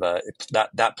 That's sort of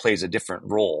that plays a different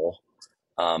role.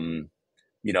 Um,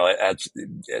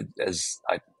 as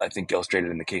I think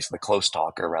illustrated in the case of the close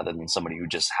talker, rather than somebody who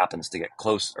just happens to get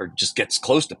close or just gets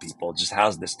close to people, just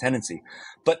has this tendency.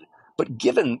 But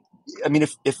given, I mean,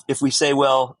 if we say,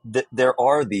 well, there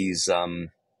are these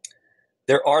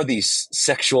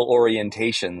sexual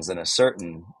orientations in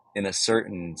a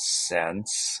certain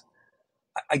sense,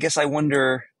 I guess I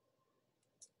wonder,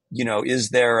 is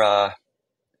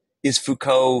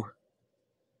Foucault,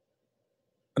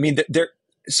 I mean,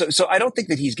 so I don't think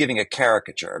that he's giving a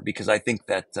caricature, because I think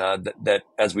that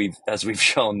as we've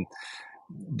shown,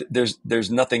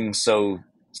 there's nothing so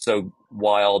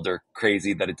wild or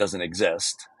crazy that it doesn't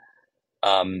exist.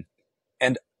 And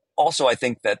also I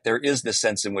think that there is this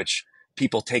sense in which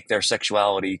people take their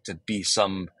sexuality to be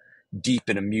some deep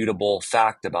and immutable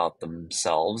fact about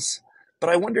themselves. But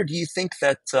I wonder, do you think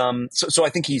that, so I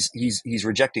think he's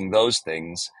rejecting those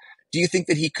things. Do you think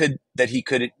that he could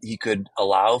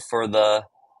allow for the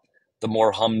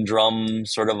more humdrum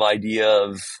sort of idea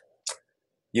of,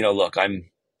 look, I'm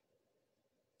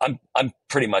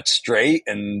pretty much straight,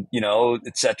 and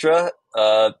etc.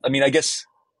 I mean, I guess,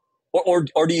 or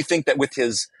do you think that with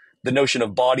the notion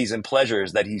of bodies and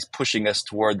pleasures, that he's pushing us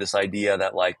toward this idea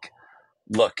that, like,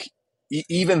 look,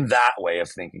 even that way of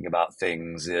thinking about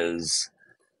things is,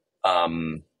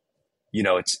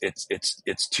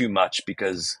 it's too much,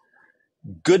 because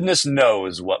goodness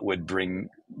knows what would bring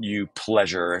you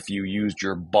pleasure if you used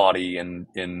your body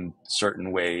in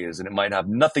certain ways, and it might have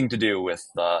nothing to do with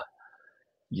the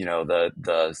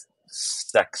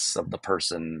sex of the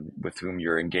person with whom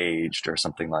you're engaged or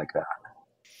something like that.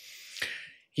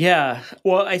 Yeah.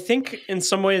 Well, I think in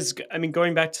some ways, I mean,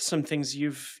 going back to some things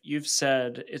you've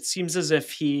said, it seems as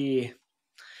if he,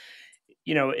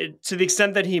 to the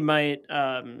extent that he might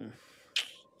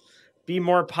be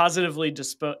more positively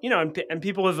disposed, and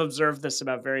people have observed this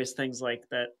about various things like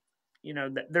that,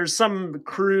 that there's some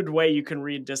crude way you can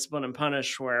read Discipline and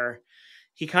Punish, where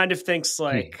he kind of thinks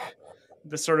like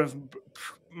the sort of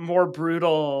more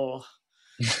brutal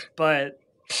but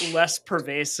less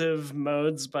pervasive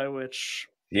modes by which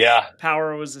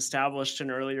power was established in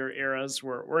earlier eras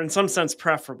were in some sense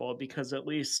preferable, because at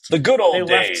least the good old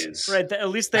days, right? At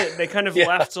least they kind of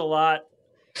left a lot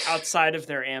outside of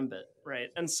their ambit, right?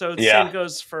 And so the same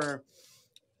goes for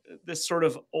this sort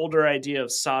of older idea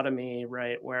of sodomy,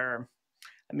 right? Where,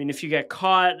 I mean, if you get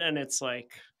caught and it's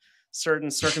like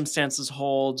certain circumstances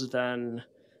hold, then,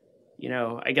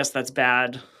 I guess that's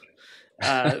bad.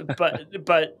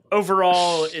 But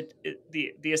overall,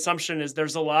 the assumption is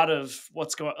there's a lot of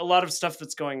stuff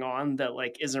that's going on that,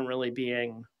 like, isn't really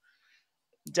being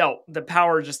dealt. The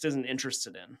power just isn't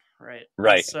interested in, right?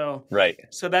 Right. So right.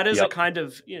 that is a kind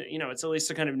of, it's at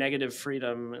least a kind of negative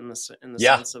freedom in the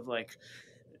sense of, like,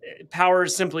 power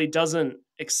simply doesn't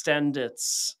extend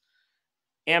its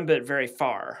ambit very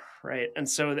far, right? And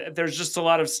so there's just a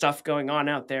lot of stuff going on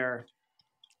out there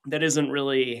that isn't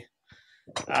really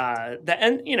and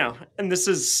this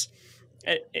is,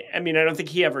 I mean, I don't think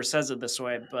he ever says it this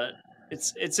way, but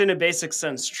it's in a basic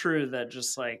sense true that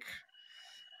just like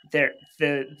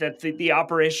the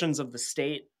operations of the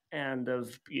state and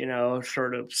of,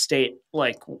 sort of state,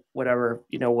 like whatever,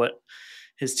 what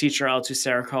his teacher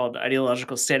Althusser called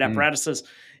ideological state apparatuses.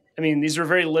 I mean, these are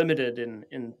very limited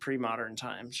in pre-modern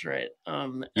times, right?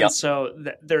 And so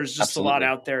there's just a lot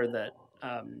out there that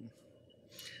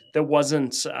that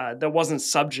wasn't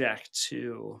subject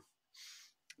to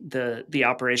the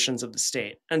operations of the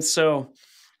state. And so,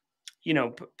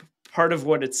 part of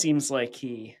what it seems like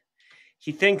he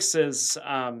thinks is,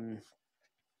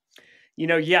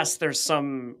 yes, there's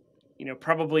some,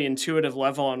 probably intuitive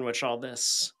level on which all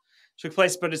this took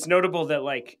place, but it's notable that,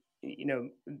 like,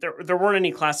 there weren't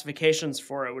any classifications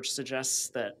for it, which suggests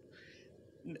that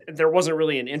there wasn't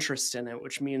really an interest in it,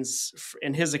 which means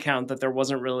in his account that there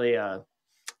wasn't really a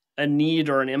need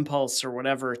or an impulse or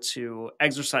whatever to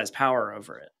exercise power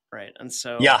over it, right? And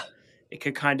so it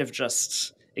could kind of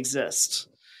just exist.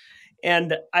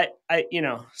 And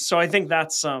so I think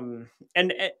that's and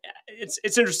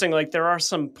it's interesting. Like, there are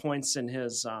some points in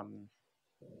his I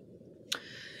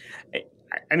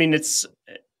mean, it's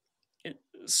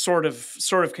sort of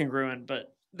congruent,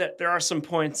 but that there are some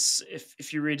points,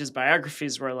 if you read his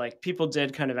biographies, where, like, people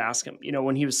did kind of ask him,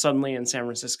 when he was suddenly in San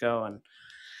Francisco and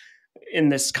in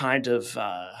this kind of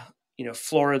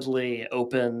floridly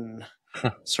open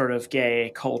sort of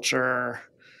gay culture,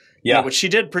 which he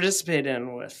did participate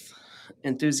in with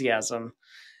enthusiasm.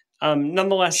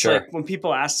 Nonetheless, like, when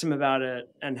people asked him about it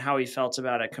and how he felt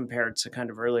about it compared to kind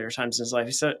of earlier times in his life,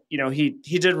 he said,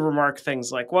 he did remark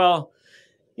things like, well,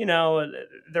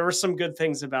 there were some good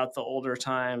things about the older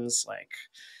times, like,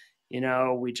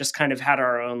 We just kind of had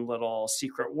our own little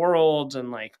secret world,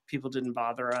 and like people didn't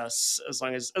bother us as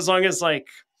long as like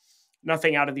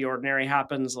nothing out of the ordinary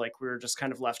happens. Like we were just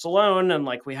kind of left alone, and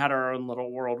like we had our own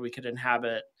little world we could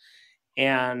inhabit.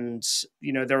 And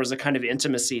there was a kind of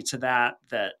intimacy to that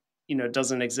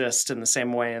doesn't exist in the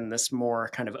same way in this more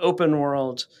kind of open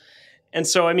world. And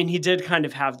so, I mean, he did kind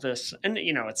of have this, and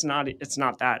it's not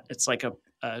that, it's like a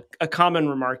common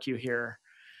remark you hear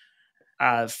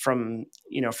from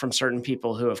certain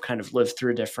people who have kind of lived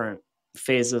through different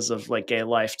phases of like gay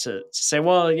life, to say,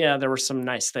 well, yeah, there were some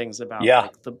nice things about Yeah,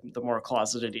 like the more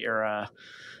closeted era.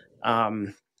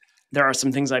 There are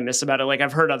some things I miss about it. Like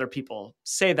I've heard other people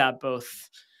say that, both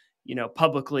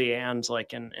publicly and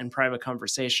like in private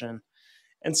conversation.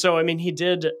 And so, I mean, he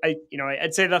did.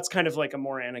 I'd say that's kind of like a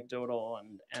more anecdotal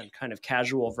and kind of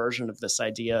casual version of this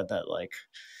idea that, like,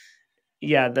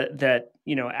 yeah, that as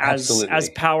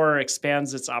absolutely. power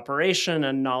expands its operation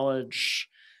and knowledge,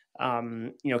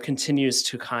 continues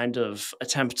to kind of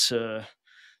attempt to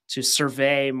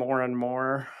survey more and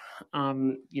more.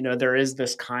 There is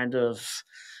this kind of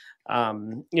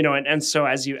and so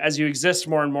as you exist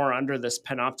more and more under this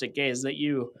panoptic gaze, that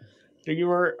you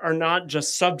are not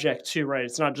just subject to, right?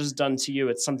 It's not just done to you.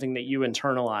 It's something that you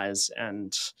internalize,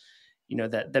 and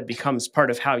that becomes part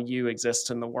of how you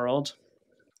exist in the world.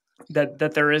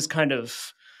 That there is kind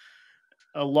of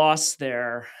a loss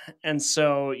there. And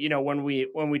so when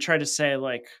we try to say,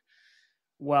 like,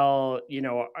 well,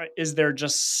 is there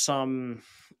just some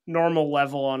normal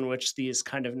level on which these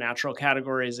kind of natural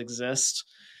categories exist?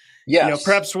 Yes.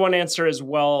 Perhaps one answer is,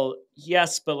 well,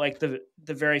 yes, but like the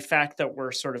very fact that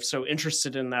we're sort of so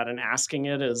interested in that and asking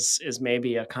it is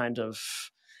maybe a kind of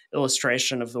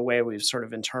illustration of the way we've sort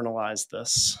of internalized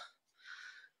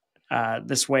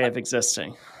this way of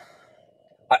existing.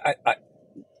 I, I,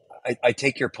 I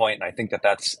take your point, and I think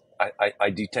I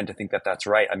do tend to think that that's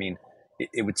right. I mean,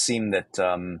 it would seem that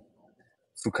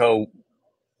Foucault,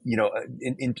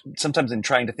 sometimes in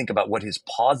trying to think about what his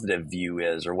positive view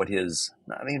is, or what his,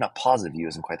 I mean, not positive view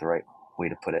isn't quite the right way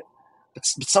to put it, but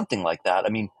something like that. I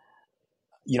mean,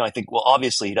 I think, well,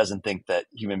 obviously he doesn't think that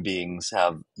human beings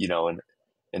have,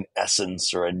 an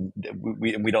essence, or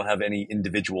we don't have any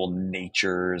individual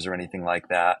natures or anything like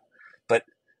that. But,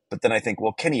 but then I think,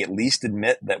 well, can he at least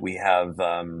admit that we have,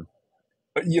 and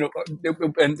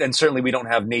certainly we don't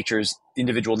have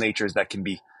individual natures that can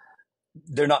be,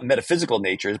 they're not metaphysical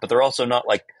natures, but they're also not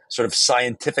like sort of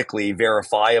scientifically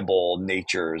verifiable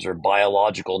natures or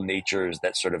biological natures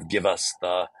that sort of give us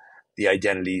the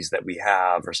identities that we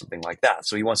have, or something like that.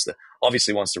 So he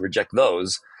obviously wants to reject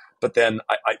those. But then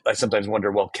I sometimes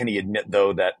wonder, well, can he admit,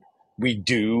 though, that we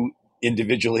do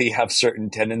individually have certain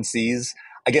tendencies?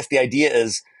 I guess the idea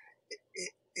is,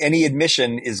 any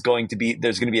admission there's going to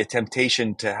be a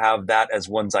temptation to have that as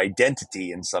one's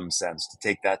identity in some sense, to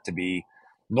take that to be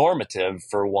normative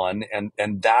for one.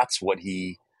 And that's what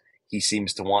he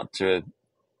seems to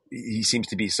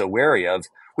be so wary of,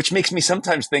 which makes me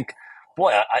sometimes think,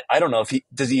 boy, I don't know if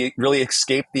does he really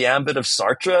escape the ambit of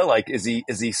Sartre? Like, is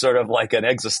he sort of like an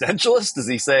existentialist? Is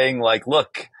he saying, like,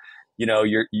 look,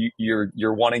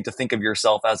 you're wanting to think of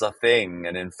yourself as a thing,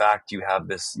 and in fact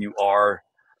you're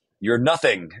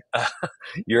nothing.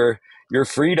 You're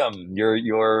freedom.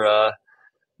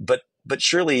 But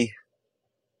surely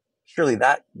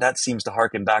that seems to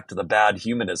harken back to the bad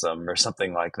humanism or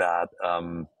something like that.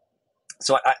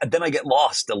 So then I get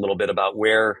lost a little bit about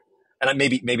where, and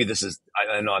maybe this is,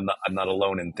 I know I'm not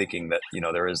alone in thinking that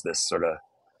there is this sort of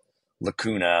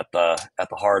lacuna at the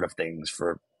heart of things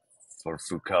for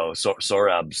Foucault.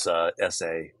 Sorab's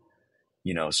essay,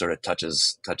 sort of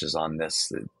touches on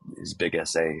this, his big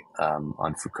essay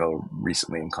on Foucault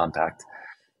recently in Contact,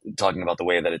 talking about the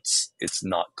way that it's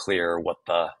not clear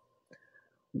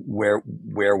where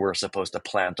we're supposed to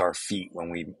plant our feet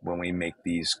when we make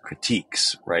these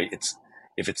critiques, right?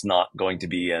 If it's not going to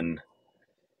be in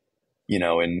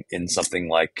something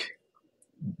like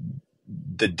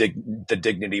the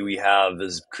dignity we have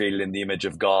is created in the image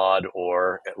of God,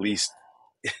 or at least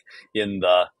in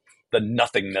the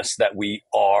nothingness that we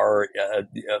are,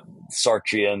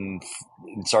 Sartrean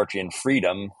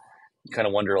freedom. You kind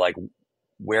of wonder, like,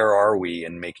 where are we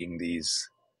in making these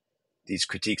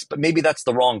critiques? But maybe that's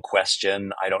the wrong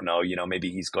question. I don't know.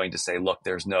 Maybe he's going to say, look,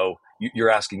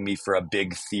 you're asking me for a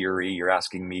big theory. You're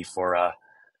asking me for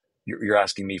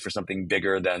something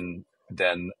bigger than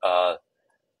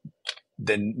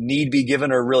need be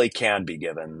given, or really can be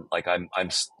given. Like, I'm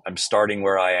starting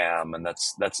where I am, and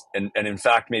that's and in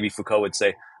fact, maybe Foucault would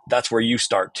say that's where you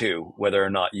start too, whether or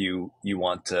not you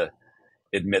want to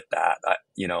admit that. I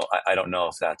don't know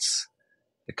if that's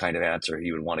the kind of answer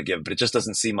he would want to give. But it just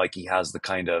doesn't seem like he has the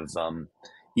kind of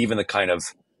even the kind of,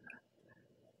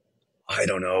 I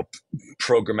don't know,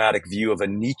 programmatic view of a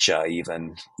Nietzsche.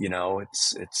 Even,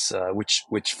 it's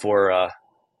which for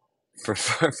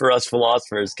us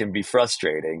philosophers can be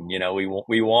frustrating.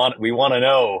 We want to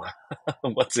know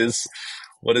what's his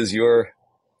what is your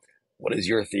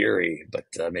theory, but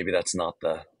maybe that's not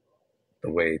the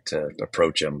way to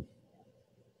approach him.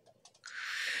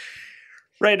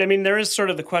 Right. I mean, there is sort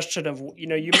of the question of, you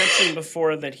mentioned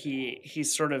before that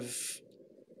he's sort of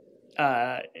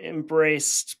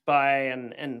embraced by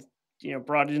and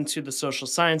brought into the social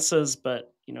sciences,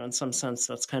 but in some sense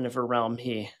that's kind of a realm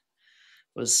he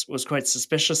was quite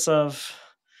suspicious of.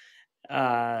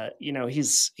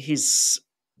 He's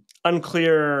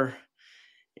unclear.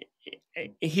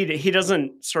 He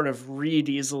doesn't sort of read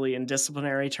easily in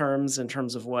disciplinary terms in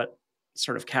terms of what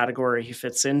sort of category he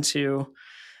fits into.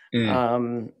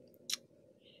 Mm.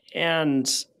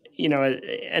 And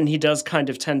and he does kind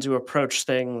of tend to approach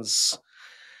things,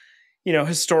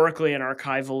 historically and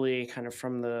archivally, kind of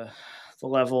from the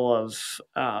level of,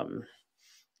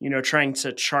 trying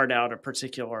to chart out a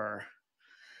particular,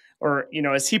 or,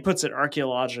 as he puts it,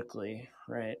 archaeologically,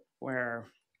 right? Where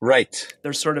Right.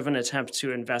 there's sort of an attempt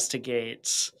to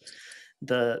investigate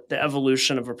the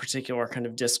evolution of a particular kind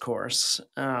of discourse.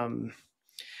 And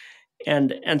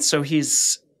so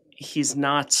he's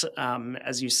not,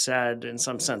 as you said, in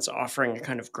some sense, offering a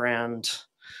kind of grand,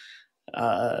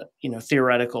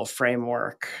 theoretical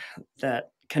framework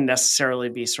that can necessarily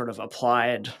be sort of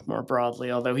applied more broadly.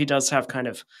 Although he does have kind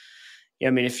of,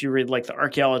 if you read like the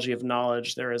Archaeology of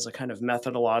Knowledge, there is a kind of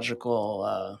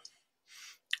methodological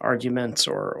argument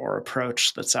or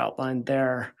approach that's outlined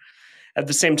there. At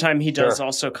the same time, he does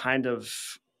also kind of,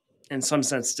 in some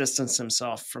sense, distance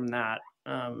himself from that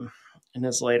in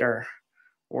his later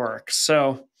work.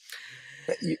 So,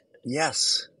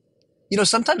 yes,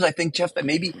 sometimes I think, Geoff, that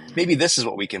maybe this is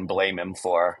what we can blame him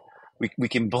for. We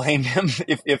can blame him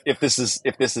if this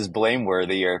is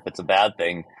blameworthy, or if it's a bad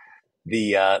thing.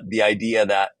 The idea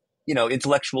that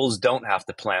intellectuals don't have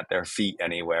to plant their feet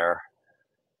anywhere.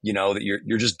 That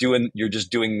you're just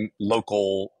doing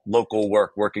local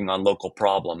work, working on local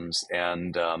problems,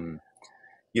 and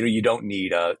you don't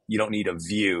need a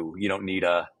view, you don't need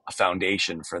a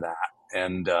foundation for that.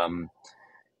 And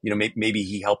maybe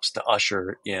he helps to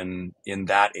usher in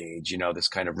that age, this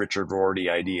kind of Richard Rorty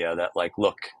idea that, like,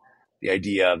 look, the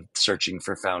idea of searching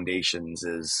for foundations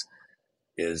is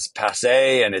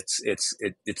passe, and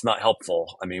it's not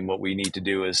helpful. I mean, what we need to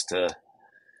do is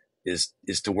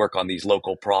to work on these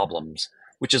local problems,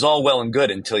 which is all well and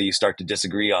good until you start to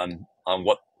disagree on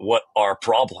what are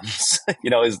problems.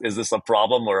 Is this a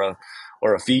problem or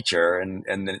a feature? And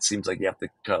then it seems like you have to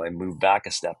kind of move back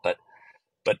a step. But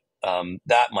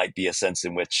that might be a sense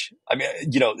in which, I mean,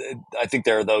 I think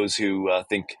there are those who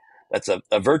think that's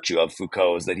a virtue of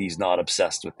Foucault, is that he's not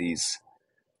obsessed with these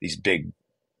big,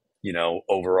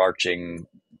 overarching,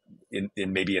 in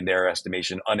maybe in their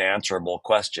estimation, unanswerable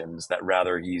questions, that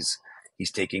rather he's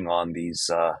taking on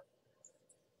these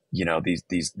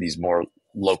these more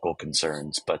local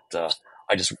concerns. But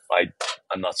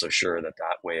I'm not so sure that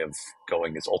way of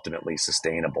going is ultimately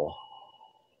sustainable.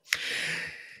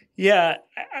 Yeah,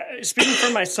 speaking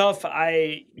for myself,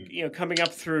 I coming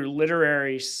up through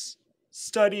literary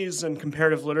studies and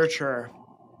comparative literature,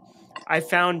 I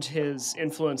found his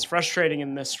influence frustrating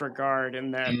in this regard,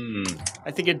 in that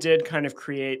I think it did kind of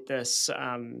create this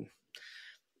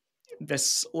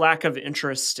this lack of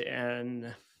interest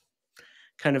in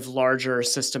kind of larger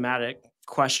systematic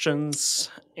questions,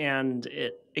 and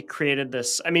it created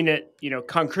this. I mean,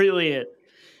 concretely,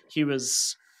 he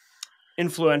was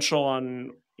influential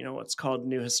on what's called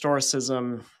New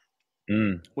Historicism,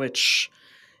 which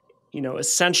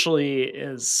essentially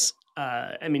is.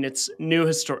 It's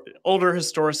older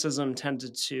historicism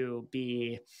tended to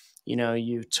be,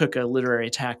 you took a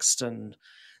literary text and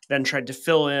then tried to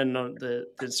fill in the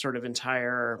sort of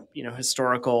entire,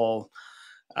 historical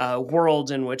world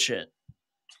in which it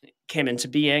came into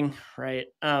being, right?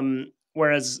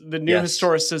 Whereas the New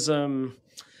Historicism,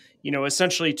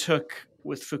 essentially took,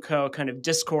 with Foucault, kind of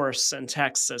discourse and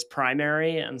texts as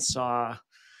primary, and saw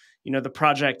the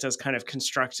project as kind of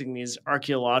constructing these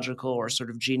archaeological or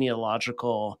sort of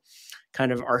genealogical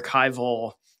kind of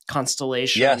archival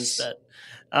constellations that,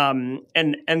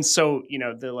 and so,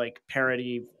 the like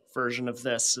parody version of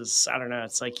this is, I don't know,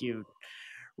 it's like you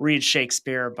read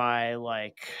Shakespeare by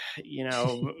like,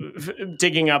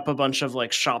 digging up a bunch of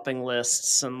like shopping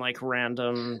lists and like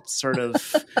random sort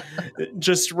of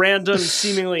just random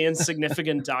seemingly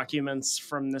insignificant documents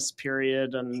from this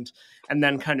period, and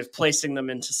then kind of placing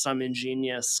them into some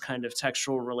ingenious kind of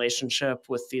textual relationship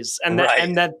with these,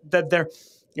 Right. that they're,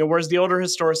 whereas the older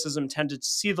historicism tended to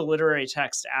see the literary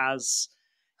text as,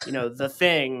 the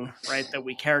thing, right, that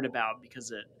we cared about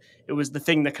because it was the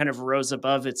thing that kind of rose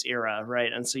above its era,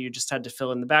 right? And so you just had to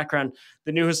fill in the background.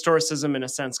 The new historicism, in a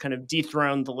sense, kind of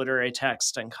dethroned the literary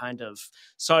text and kind of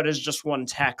saw it as just one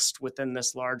text within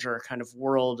this larger kind of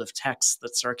world of texts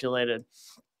that circulated.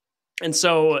 And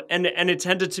so, and it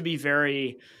tended to be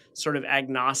very sort of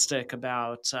agnostic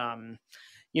about,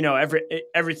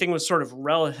 everything was sort of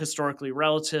historically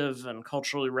relative and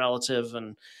culturally relative,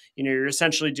 and you're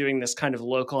essentially doing this kind of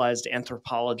localized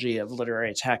anthropology of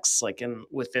literary texts, like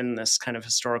within this kind of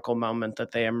historical moment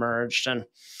that they emerged. And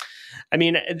I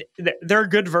mean, there are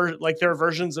there are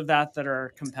versions of that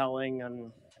are compelling,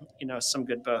 and some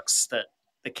good books that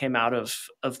came out of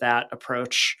that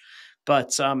approach.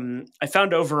 But I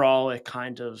found overall it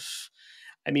kind of,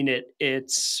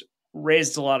 it's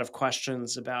raised a lot of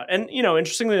questions about, and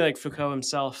interestingly, like Foucault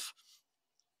himself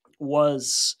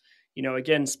was,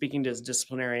 again, speaking to his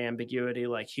disciplinary ambiguity,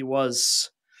 like he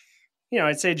was,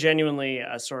 I'd say genuinely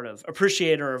a sort of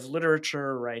appreciator of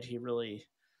literature, right? He really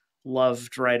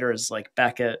loved writers like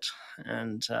Beckett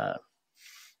and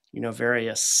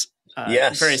various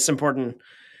Yes. important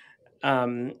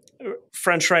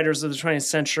French writers of the 20th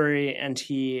century, and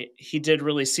he did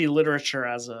really see literature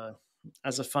as a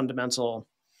fundamental,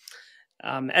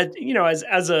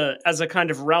 as a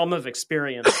kind of realm of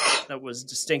experience that was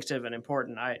distinctive and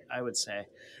important, I would say.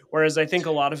 Whereas I think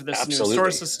a lot of this Absolutely. new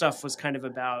sources stuff was kind of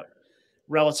about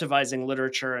relativizing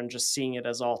literature and just seeing it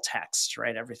as all text,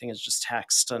 right? Everything is just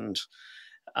text, and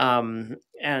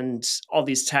all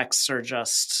these texts are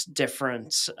just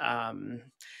different,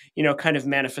 kind of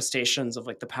manifestations of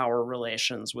like the power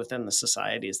relations within the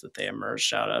societies that they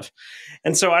emerged out of.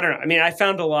 And so I don't know. I mean, I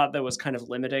found a lot that was kind of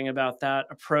limiting about that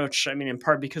approach. I mean, in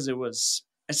part because I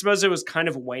suppose it was kind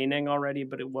of waning already,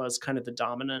 but it was kind of the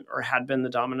dominant, or had been the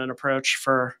dominant approach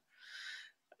for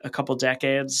a couple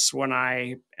decades when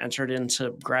I entered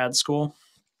into grad school.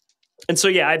 And so,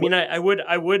 yeah, I mean, I would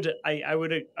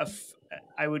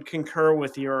concur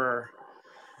with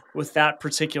that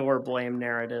particular blame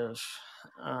narrative.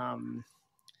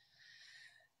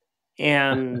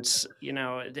 And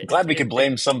Glad we could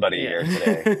blame somebody here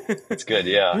today. It's good,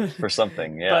 yeah, for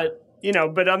something, yeah.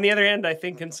 But on the other hand, I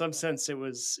think in some sense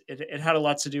it had a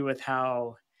lot to do with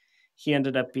how he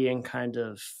ended up being kind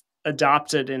of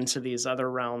adopted into these other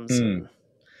realms and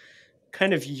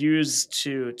kind of used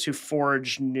to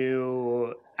forge a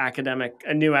new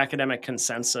academic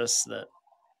consensus that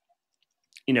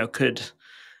could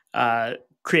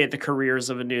create the careers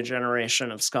of a new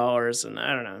generation of scholars. And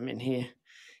I don't know, I mean,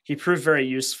 he proved very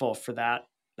useful for that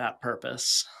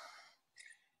purpose.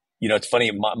 It's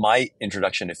funny. My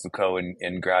introduction to Foucault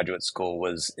in graduate school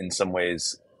was in some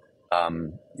ways, I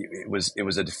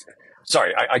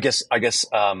guess,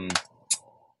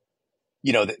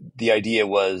 the idea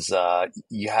was,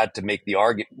 you had to make the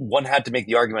argument. One had to make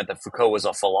the argument that Foucault was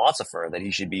a philosopher, that he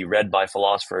should be read by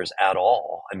philosophers at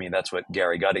all. I mean, that's what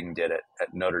Gary Gutting did at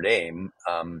Notre Dame,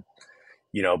 in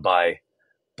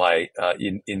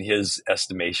his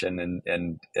estimation,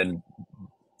 and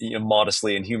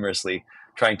modestly and humorously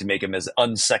trying to make him as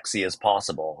unsexy as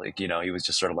possible. Like, he was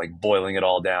just sort of like boiling it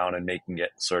all down and making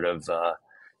it sort of,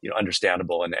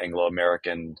 understandable in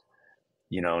Anglo-American,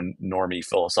 normie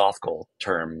philosophical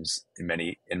terms in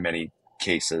many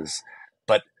cases.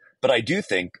 But I do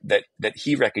think that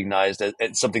he recognized as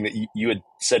something that you had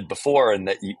said before, and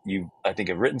that you I think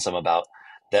have written some about,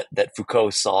 that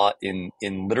Foucault saw in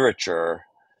literature,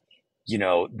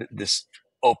 this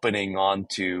opening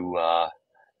onto the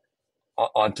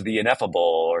ineffable,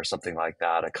 or something like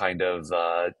that, a kind of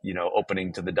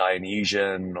opening to the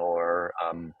Dionysian, or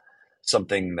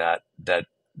something that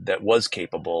was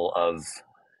capable of,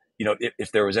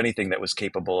 if there was anything that was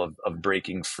capable of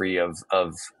breaking free of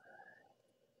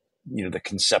the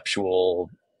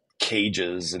conceptual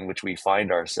cages in which we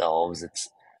find ourselves, it's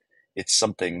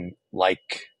something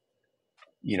like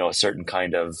a certain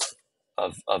kind of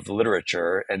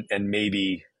literature, and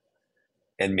maybe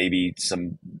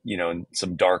some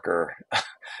some darker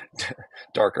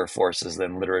forces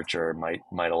than literature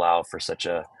might allow for such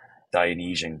a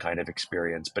Dionysian kind of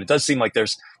experience. But it does seem like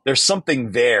there's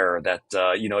something there that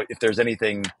if there's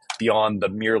anything beyond the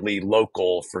merely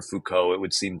local for Foucault, it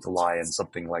would seem to lie in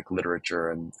something like literature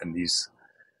and these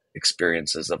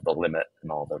experiences of the limit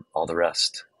and all the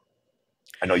rest.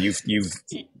 I know you've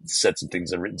said some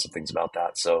things and written some things about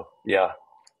that. So yeah.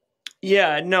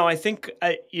 Yeah, no, I think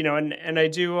and I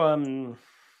do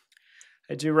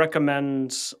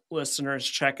recommend listeners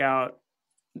check out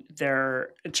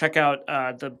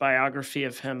the biography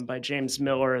of him by James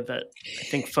Miller that I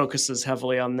think focuses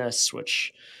heavily on this,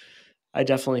 which I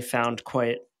definitely found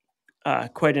quite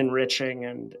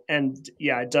enriching, and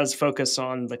yeah, it does focus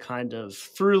on the kind of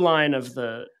through line of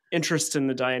the interest in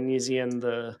the Dionysian,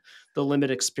 the limit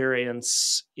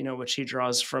experience, which he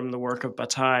draws from the work of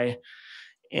Bataille,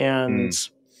 and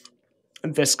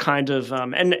Mm. this kind of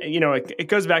and it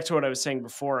goes back to what I was saying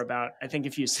before about, I think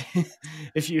if you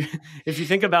if you if you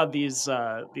think about these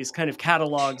kind of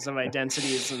catalogs of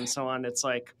identities and so on, it's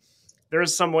like there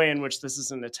is some way in which this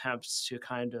is an attempt to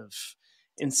kind of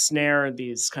ensnare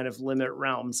these kind of limit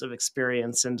realms of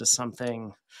experience into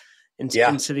something, Yeah.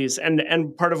 into these,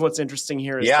 and part of what's interesting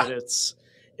here is Yeah. that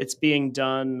it's being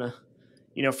done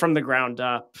from the ground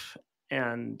up,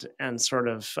 and sort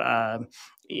of I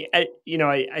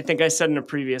think I said in a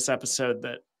previous episode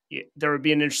that there would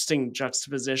be an interesting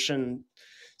juxtaposition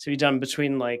to be done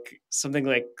between like something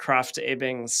like Kraft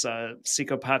Ebing's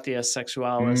Psychopathia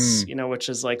Sexualis, Mm. which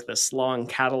is like this long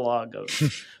catalog of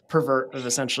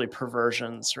essentially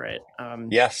perversions, right?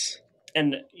 Yes.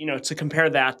 And to compare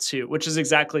that to, which is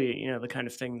exactly the kind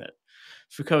of thing that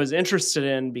Foucault is interested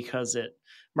in, because it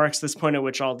marks this point at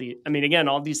which all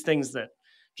these things that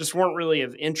just weren't really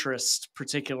of interest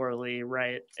particularly,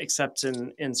 right, except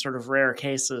in sort of rare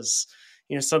cases,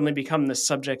 suddenly become the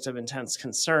subject of intense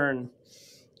concern.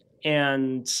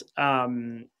 And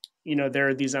there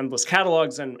are these endless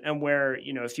catalogs, and where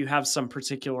if you have some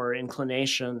particular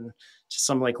inclination to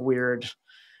some like weird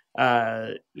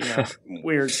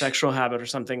weird sexual habit or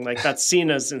something, like that's seen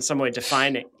as in some way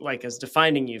defining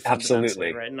you fundamentally,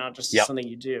 Absolutely. right? Not just Yep. something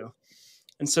you do.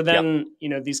 And so Yep. then,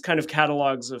 these kind of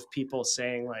catalogs of people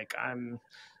saying like, I'm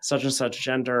such and such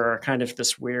gender, are kind of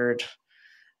this weird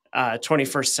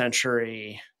 21st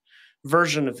century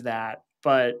version of that.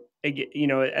 But,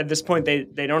 at this point, they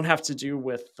don't have to do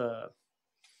with the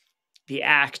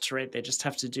act, right? They just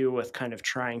have to do with kind of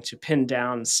trying to pin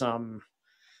down some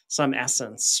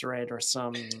essence, right, or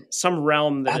some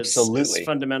realm that is Absolutely.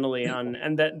 fundamentally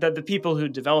and that the people who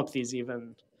develop these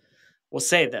even will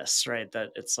say this, right, that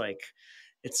it's like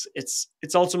it's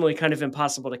ultimately kind of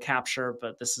impossible to capture,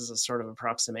 but this is a sort of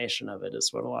approximation of it,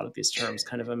 is what a lot of these terms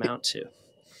kind of amount to.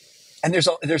 And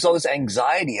there's all this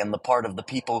anxiety on the part of the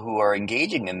people who are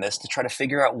engaging in this to try to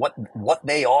figure out what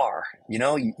they are. You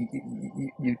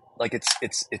like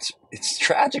it's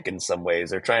tragic in some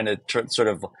ways. They're trying to sort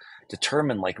of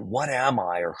determine like, what am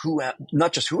I, or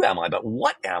not just who am I, but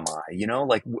what am I?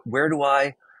 Like where do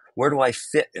I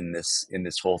fit in this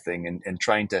whole thing, and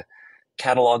trying to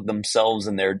catalog themselves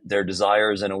and their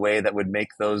desires in a way that would make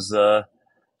those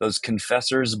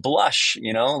confessors blush,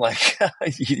 like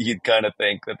you'd kind of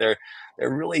think that they're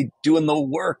really doing the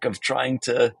work of trying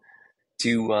to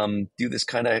do this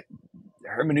kind of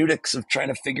hermeneutics of trying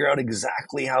to figure out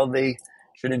exactly how they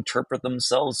should interpret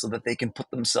themselves so that they can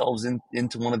put themselves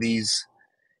into one of these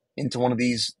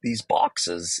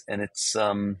boxes. And it's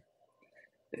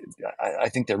I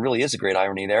think there really is a great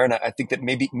irony there, and I think that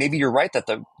maybe you're right, that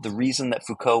the reason that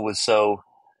Foucault was so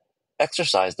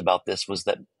exercised about this was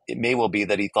that it may well be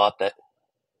that he thought that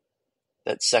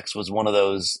sex was one of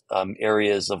those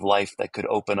areas of life that could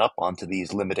open up onto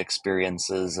these limit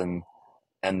experiences, and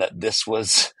that this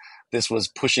was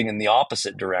pushing in the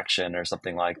opposite direction or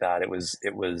something like that. It was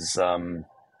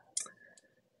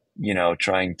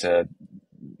trying to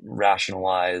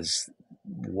rationalize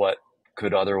what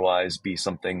could otherwise be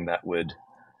something that would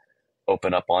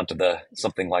open up onto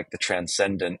something like the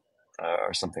transcendent,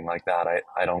 or something like that.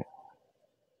 I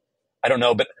don't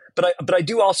know, but I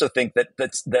do also think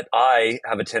that I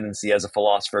have a tendency as a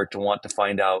philosopher to want to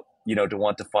find out, to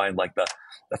want to find like the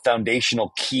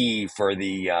foundational key for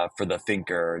the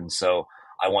thinker. And so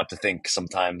I want to think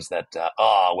sometimes that,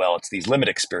 well, it's these limit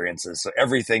experiences. So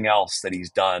everything else that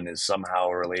he's done is somehow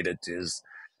related to his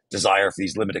desire for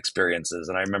these limit experiences.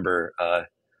 And I remember,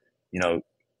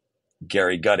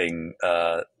 Gary Gutting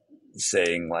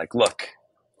saying like, look,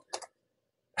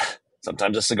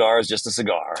 sometimes a cigar is just a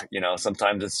cigar.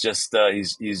 Sometimes it's just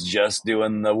he's just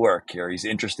doing the work here. He's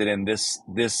interested in this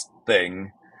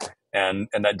thing, and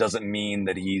that doesn't mean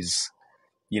that he's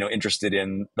interested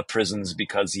in the prisons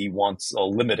because he wants a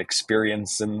limit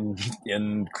experience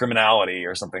in criminality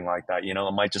or something like that.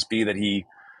 It might just be that he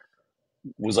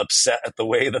was upset at the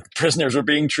way that the prisoners were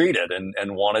being treated,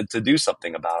 and wanted to do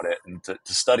something about it, and to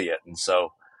study it. And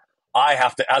so I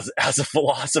have to, as a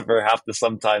philosopher, have to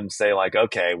sometimes say like,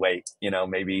 okay, wait,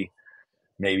 maybe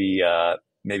maybe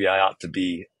I ought to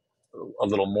be a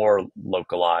little more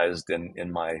localized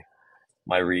in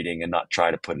my reading and not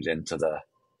try to put it into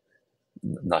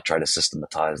not try to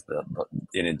systematize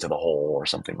it into the whole or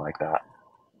something like that.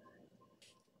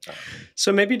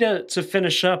 So maybe to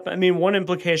finish up, I mean, one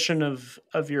implication of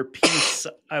your piece,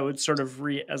 I would sort of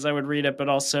read as I would read it, but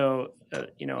also,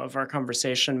 of our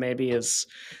conversation, maybe is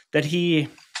that he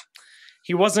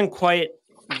wasn't quite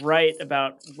right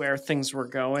about where things were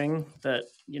going. That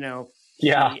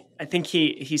I think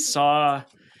he saw.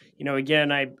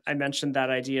 Again, I mentioned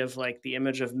that idea of like the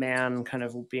image of man kind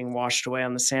of being washed away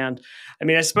on the sand. I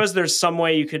mean, I suppose there's some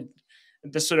way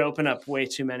this would open up way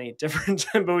too many different,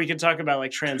 but we could talk about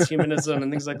like transhumanism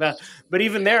and things like that. But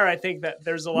even there, I think that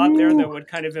there's a lot there that would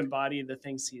kind of embody the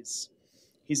things he's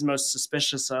most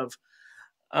suspicious of.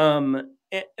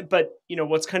 But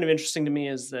what's kind of interesting to me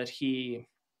is that he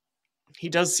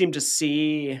does seem to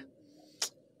see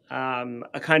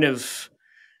a kind of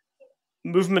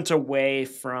movement away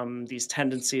from these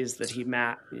tendencies that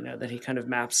he kind of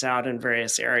maps out in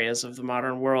various areas of the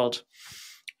modern world.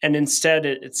 And instead,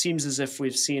 it seems as if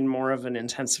we've seen more of an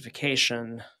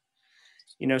intensification.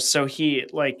 So he,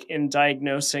 like in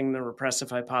diagnosing the repressive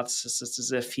hypothesis, it's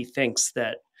as if he thinks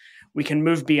that we can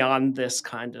move beyond this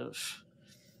kind of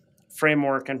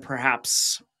framework and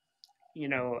perhaps,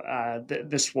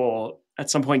 this will at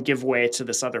some point give way to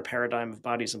this other paradigm of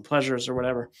bodies and pleasures or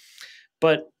whatever.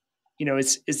 But do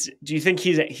you think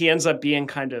he ends up being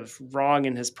kind of wrong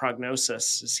in his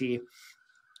prognosis?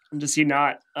 Does he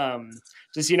not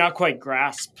quite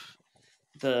grasp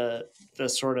the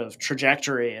sort of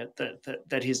trajectory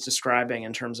that he's describing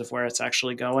in terms of where it's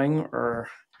actually going, or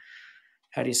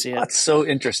how do you see it? That's so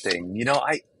interesting.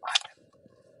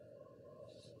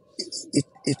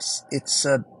 It's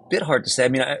a bit hard to say. I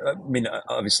mean,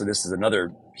 obviously, this is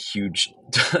another huge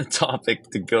topic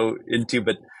to go into,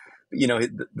 but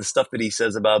the stuff that he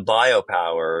says about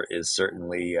biopower is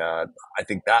certainly, I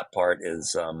think that part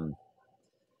is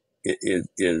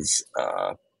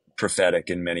prophetic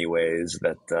in many ways.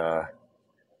 That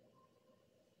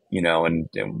and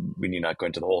we need not go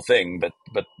into the whole thing, but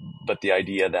the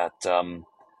idea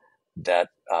that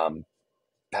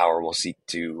power will seek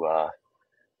to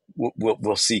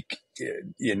will seek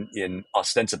in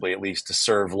ostensibly at least to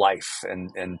serve life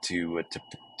and to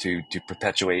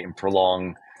perpetuate and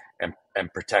prolong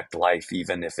and protect life,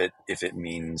 even if it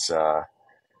means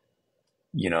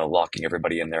locking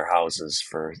everybody in their houses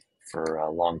for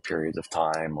long periods of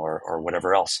time or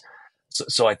whatever else.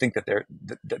 So I think that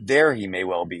there he may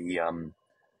well be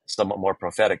somewhat more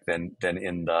prophetic than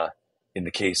in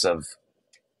the case of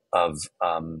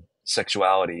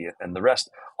sexuality and the rest.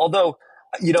 Although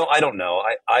I don't know.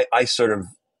 I sort of,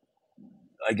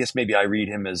 I guess maybe I read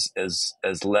him as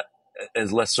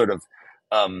less sort of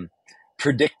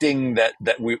predicting that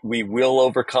we will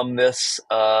overcome this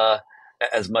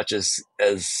as much as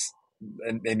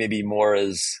and maybe more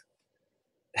as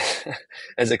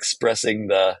as expressing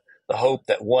the hope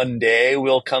that one day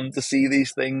we'll come to see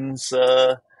these things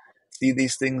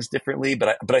differently.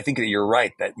 But I think that you're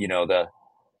right that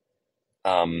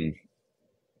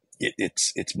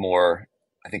it's more.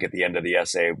 I think at the end of the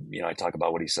essay, I talk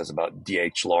about what he says about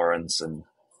D.H. Lawrence and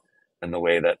the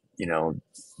way that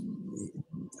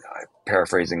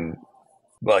paraphrasing.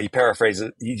 Well, he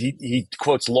paraphrases. He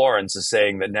quotes Lawrence as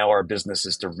saying that now our business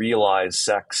is to realize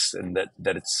sex, and that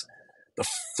it's the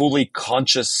fully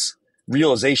conscious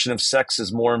realization of sex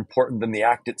is more important than the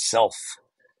act itself.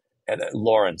 And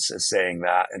Lawrence is saying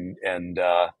that, and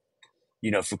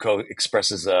Foucault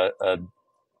expresses a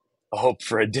hope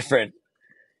for a different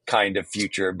kind of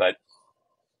future, but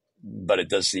it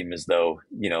does seem as though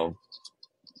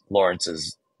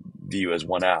Lawrence's view has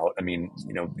won out. I mean,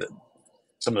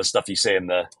 some of the stuff you say in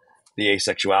the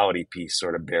asexuality piece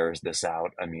sort of bears this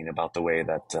out. I mean, about the way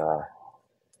that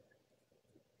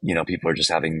people are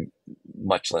just having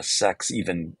much less sex,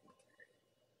 even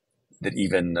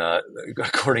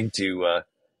according to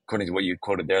what you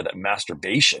quoted there, that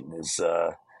masturbation is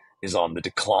on the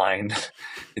decline.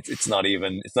 It's not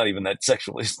even that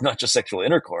sexual. It's not just sexual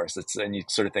intercourse. And you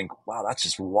sort of think, wow, that's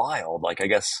just wild. Like, I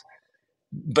guess,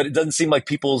 but it doesn't seem like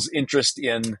people's interest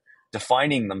in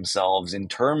defining themselves in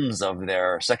terms of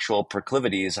their sexual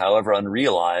proclivities, however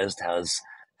unrealized, has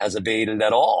abated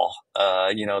at all.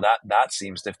 That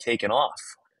seems to have taken off.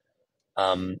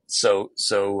 But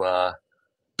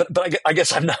I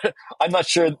guess I'm not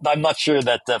sure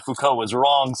that Foucault was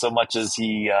wrong so much as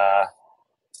he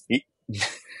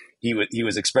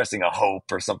was expressing a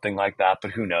hope or something like that.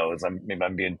 But who knows? Maybe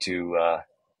I'm being too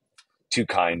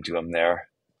kind to him there.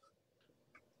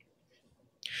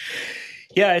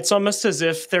 Yeah, it's almost as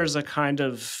if there's a kind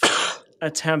of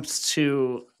attempt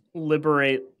to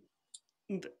liberate,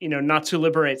 not to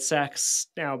liberate sex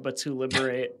now, but to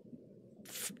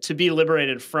be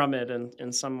liberated from it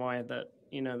in some way that,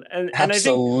 and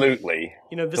Absolutely.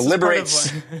 I think, this To is part liberate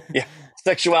of yeah,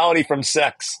 sexuality from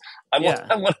sex. yeah.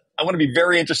 I want to be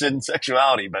very interested in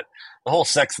sexuality, but the whole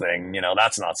sex thing,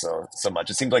 that's not so much.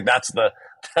 It seems like that's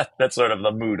that's sort of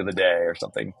the mood of the day or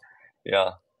something.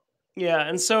 Yeah. Yeah.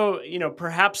 And so,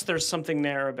 perhaps there's something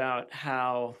there about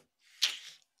how,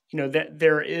 that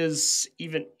there is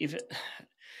even,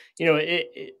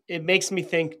 it makes me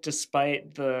think,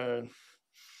 despite the,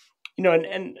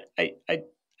 and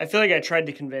I feel like I tried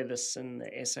to convey this in the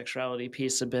asexuality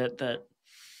piece a bit, that,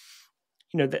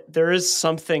 that there is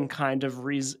something kind of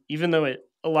even though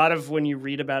a lot of when you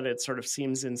read about it, it sort of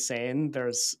seems insane.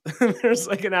 There's there's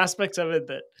like an aspect of it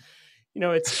that,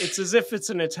 it's as if it's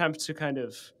an attempt to kind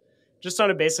of, just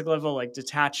on a basic level, like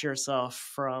detach yourself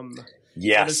from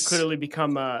what has clearly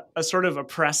become a sort of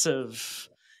oppressive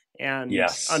and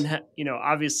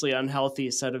obviously unhealthy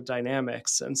set of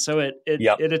dynamics. And so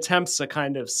it attempts a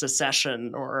kind of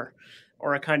secession or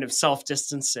a kind of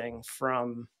self-distancing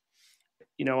from,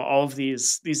 all of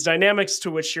these dynamics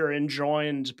to which you're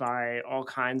enjoined by all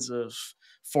kinds of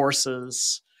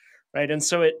forces. Right. And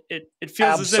so it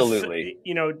feels Absolutely.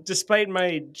 as if, despite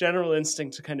my general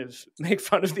instinct to kind of make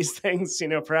fun of these things,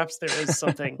 perhaps there is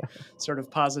something sort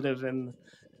of positive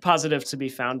to be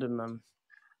found in them.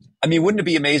 I mean, wouldn't it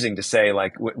be amazing to say,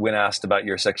 like, when asked about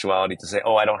your sexuality, to say,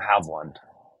 "Oh, I don't have one.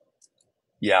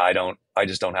 Yeah, I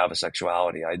just don't have a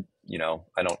sexuality. I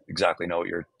don't exactly know what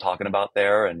you're talking about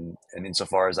there. And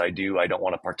insofar as I do, I don't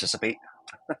want to participate."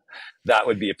 That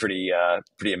would be a pretty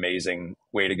amazing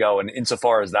way to go. And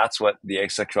insofar as that's what the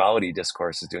asexuality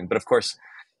discourse is doing. But of course,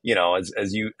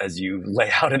 as you lay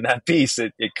out in that piece,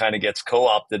 it kind of gets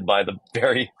co-opted by the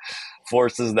very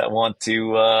forces that want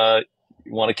to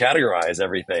categorize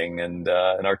everything and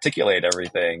articulate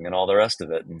everything and all the rest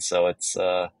of it. And so it's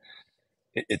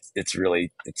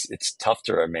really tough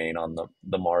to remain on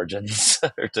the margins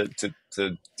or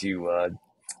to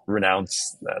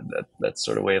renounce that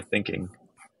sort of way of thinking.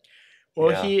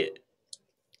 Well,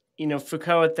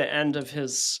 Foucault, at the end of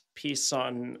his piece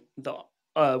on the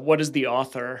what is the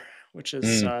author, which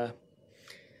is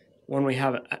one we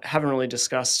haven't really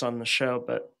discussed on the show,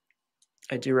 but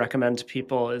I do recommend to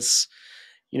people, is,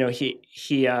 he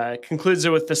concludes it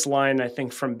with this line, I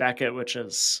think, from Beckett, which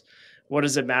is, "What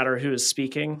does it matter who is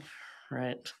speaking?"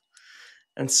 Right.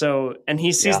 And so, and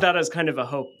he sees that as kind of a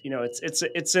hope.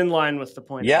 It's in line with the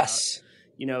point about,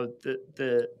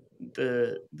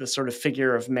 the sort of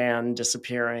figure of man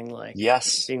disappearing, like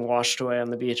being washed away on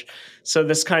the beach. So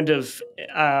this kind of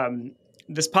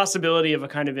this possibility of a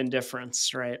kind of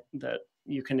indifference, right, that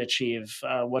you can achieve.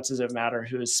 What does it matter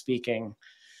who is speaking?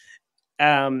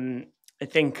 I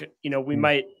think, we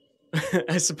might,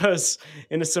 I suppose,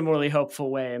 in a similarly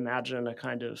hopeful way, imagine a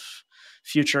kind of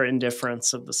future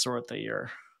indifference of the sort that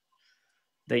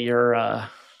you're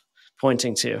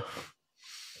pointing to.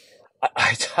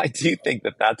 I do think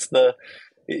that's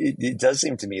it does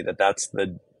seem to me that's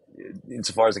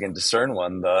insofar as I can discern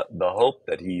one, the hope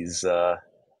that he's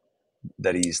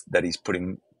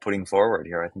putting forward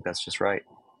here. I think that's just right.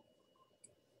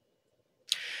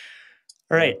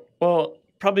 All right. Well,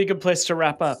 probably a good place to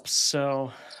wrap up.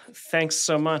 So thanks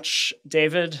so much,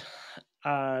 David,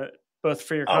 both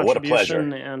for your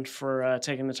contribution and for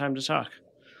taking the time to talk.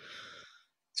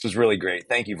 This was really great.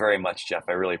 Thank you very much, Geoff.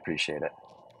 I really appreciate it.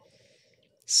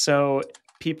 So,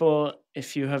 people,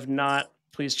 if you have not,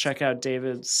 please check out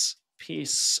David's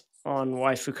piece on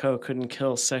why Foucault couldn't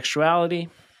kill sexuality.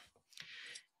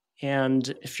 And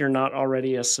if you're not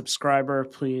already a subscriber,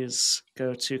 please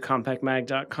go to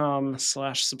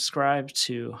compactmag.com/subscribe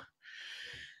to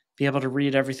be able to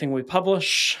read everything we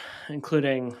publish,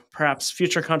 including perhaps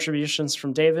future contributions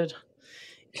from David.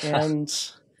 And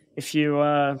if you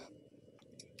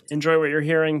enjoy what you're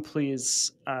hearing,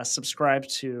 please subscribe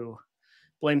to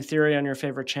Blame Theory on your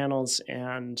favorite channels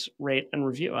and rate and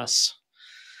review us.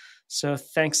 So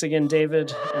thanks again,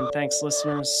 David, and thanks,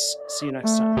 listeners. See you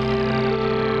next time.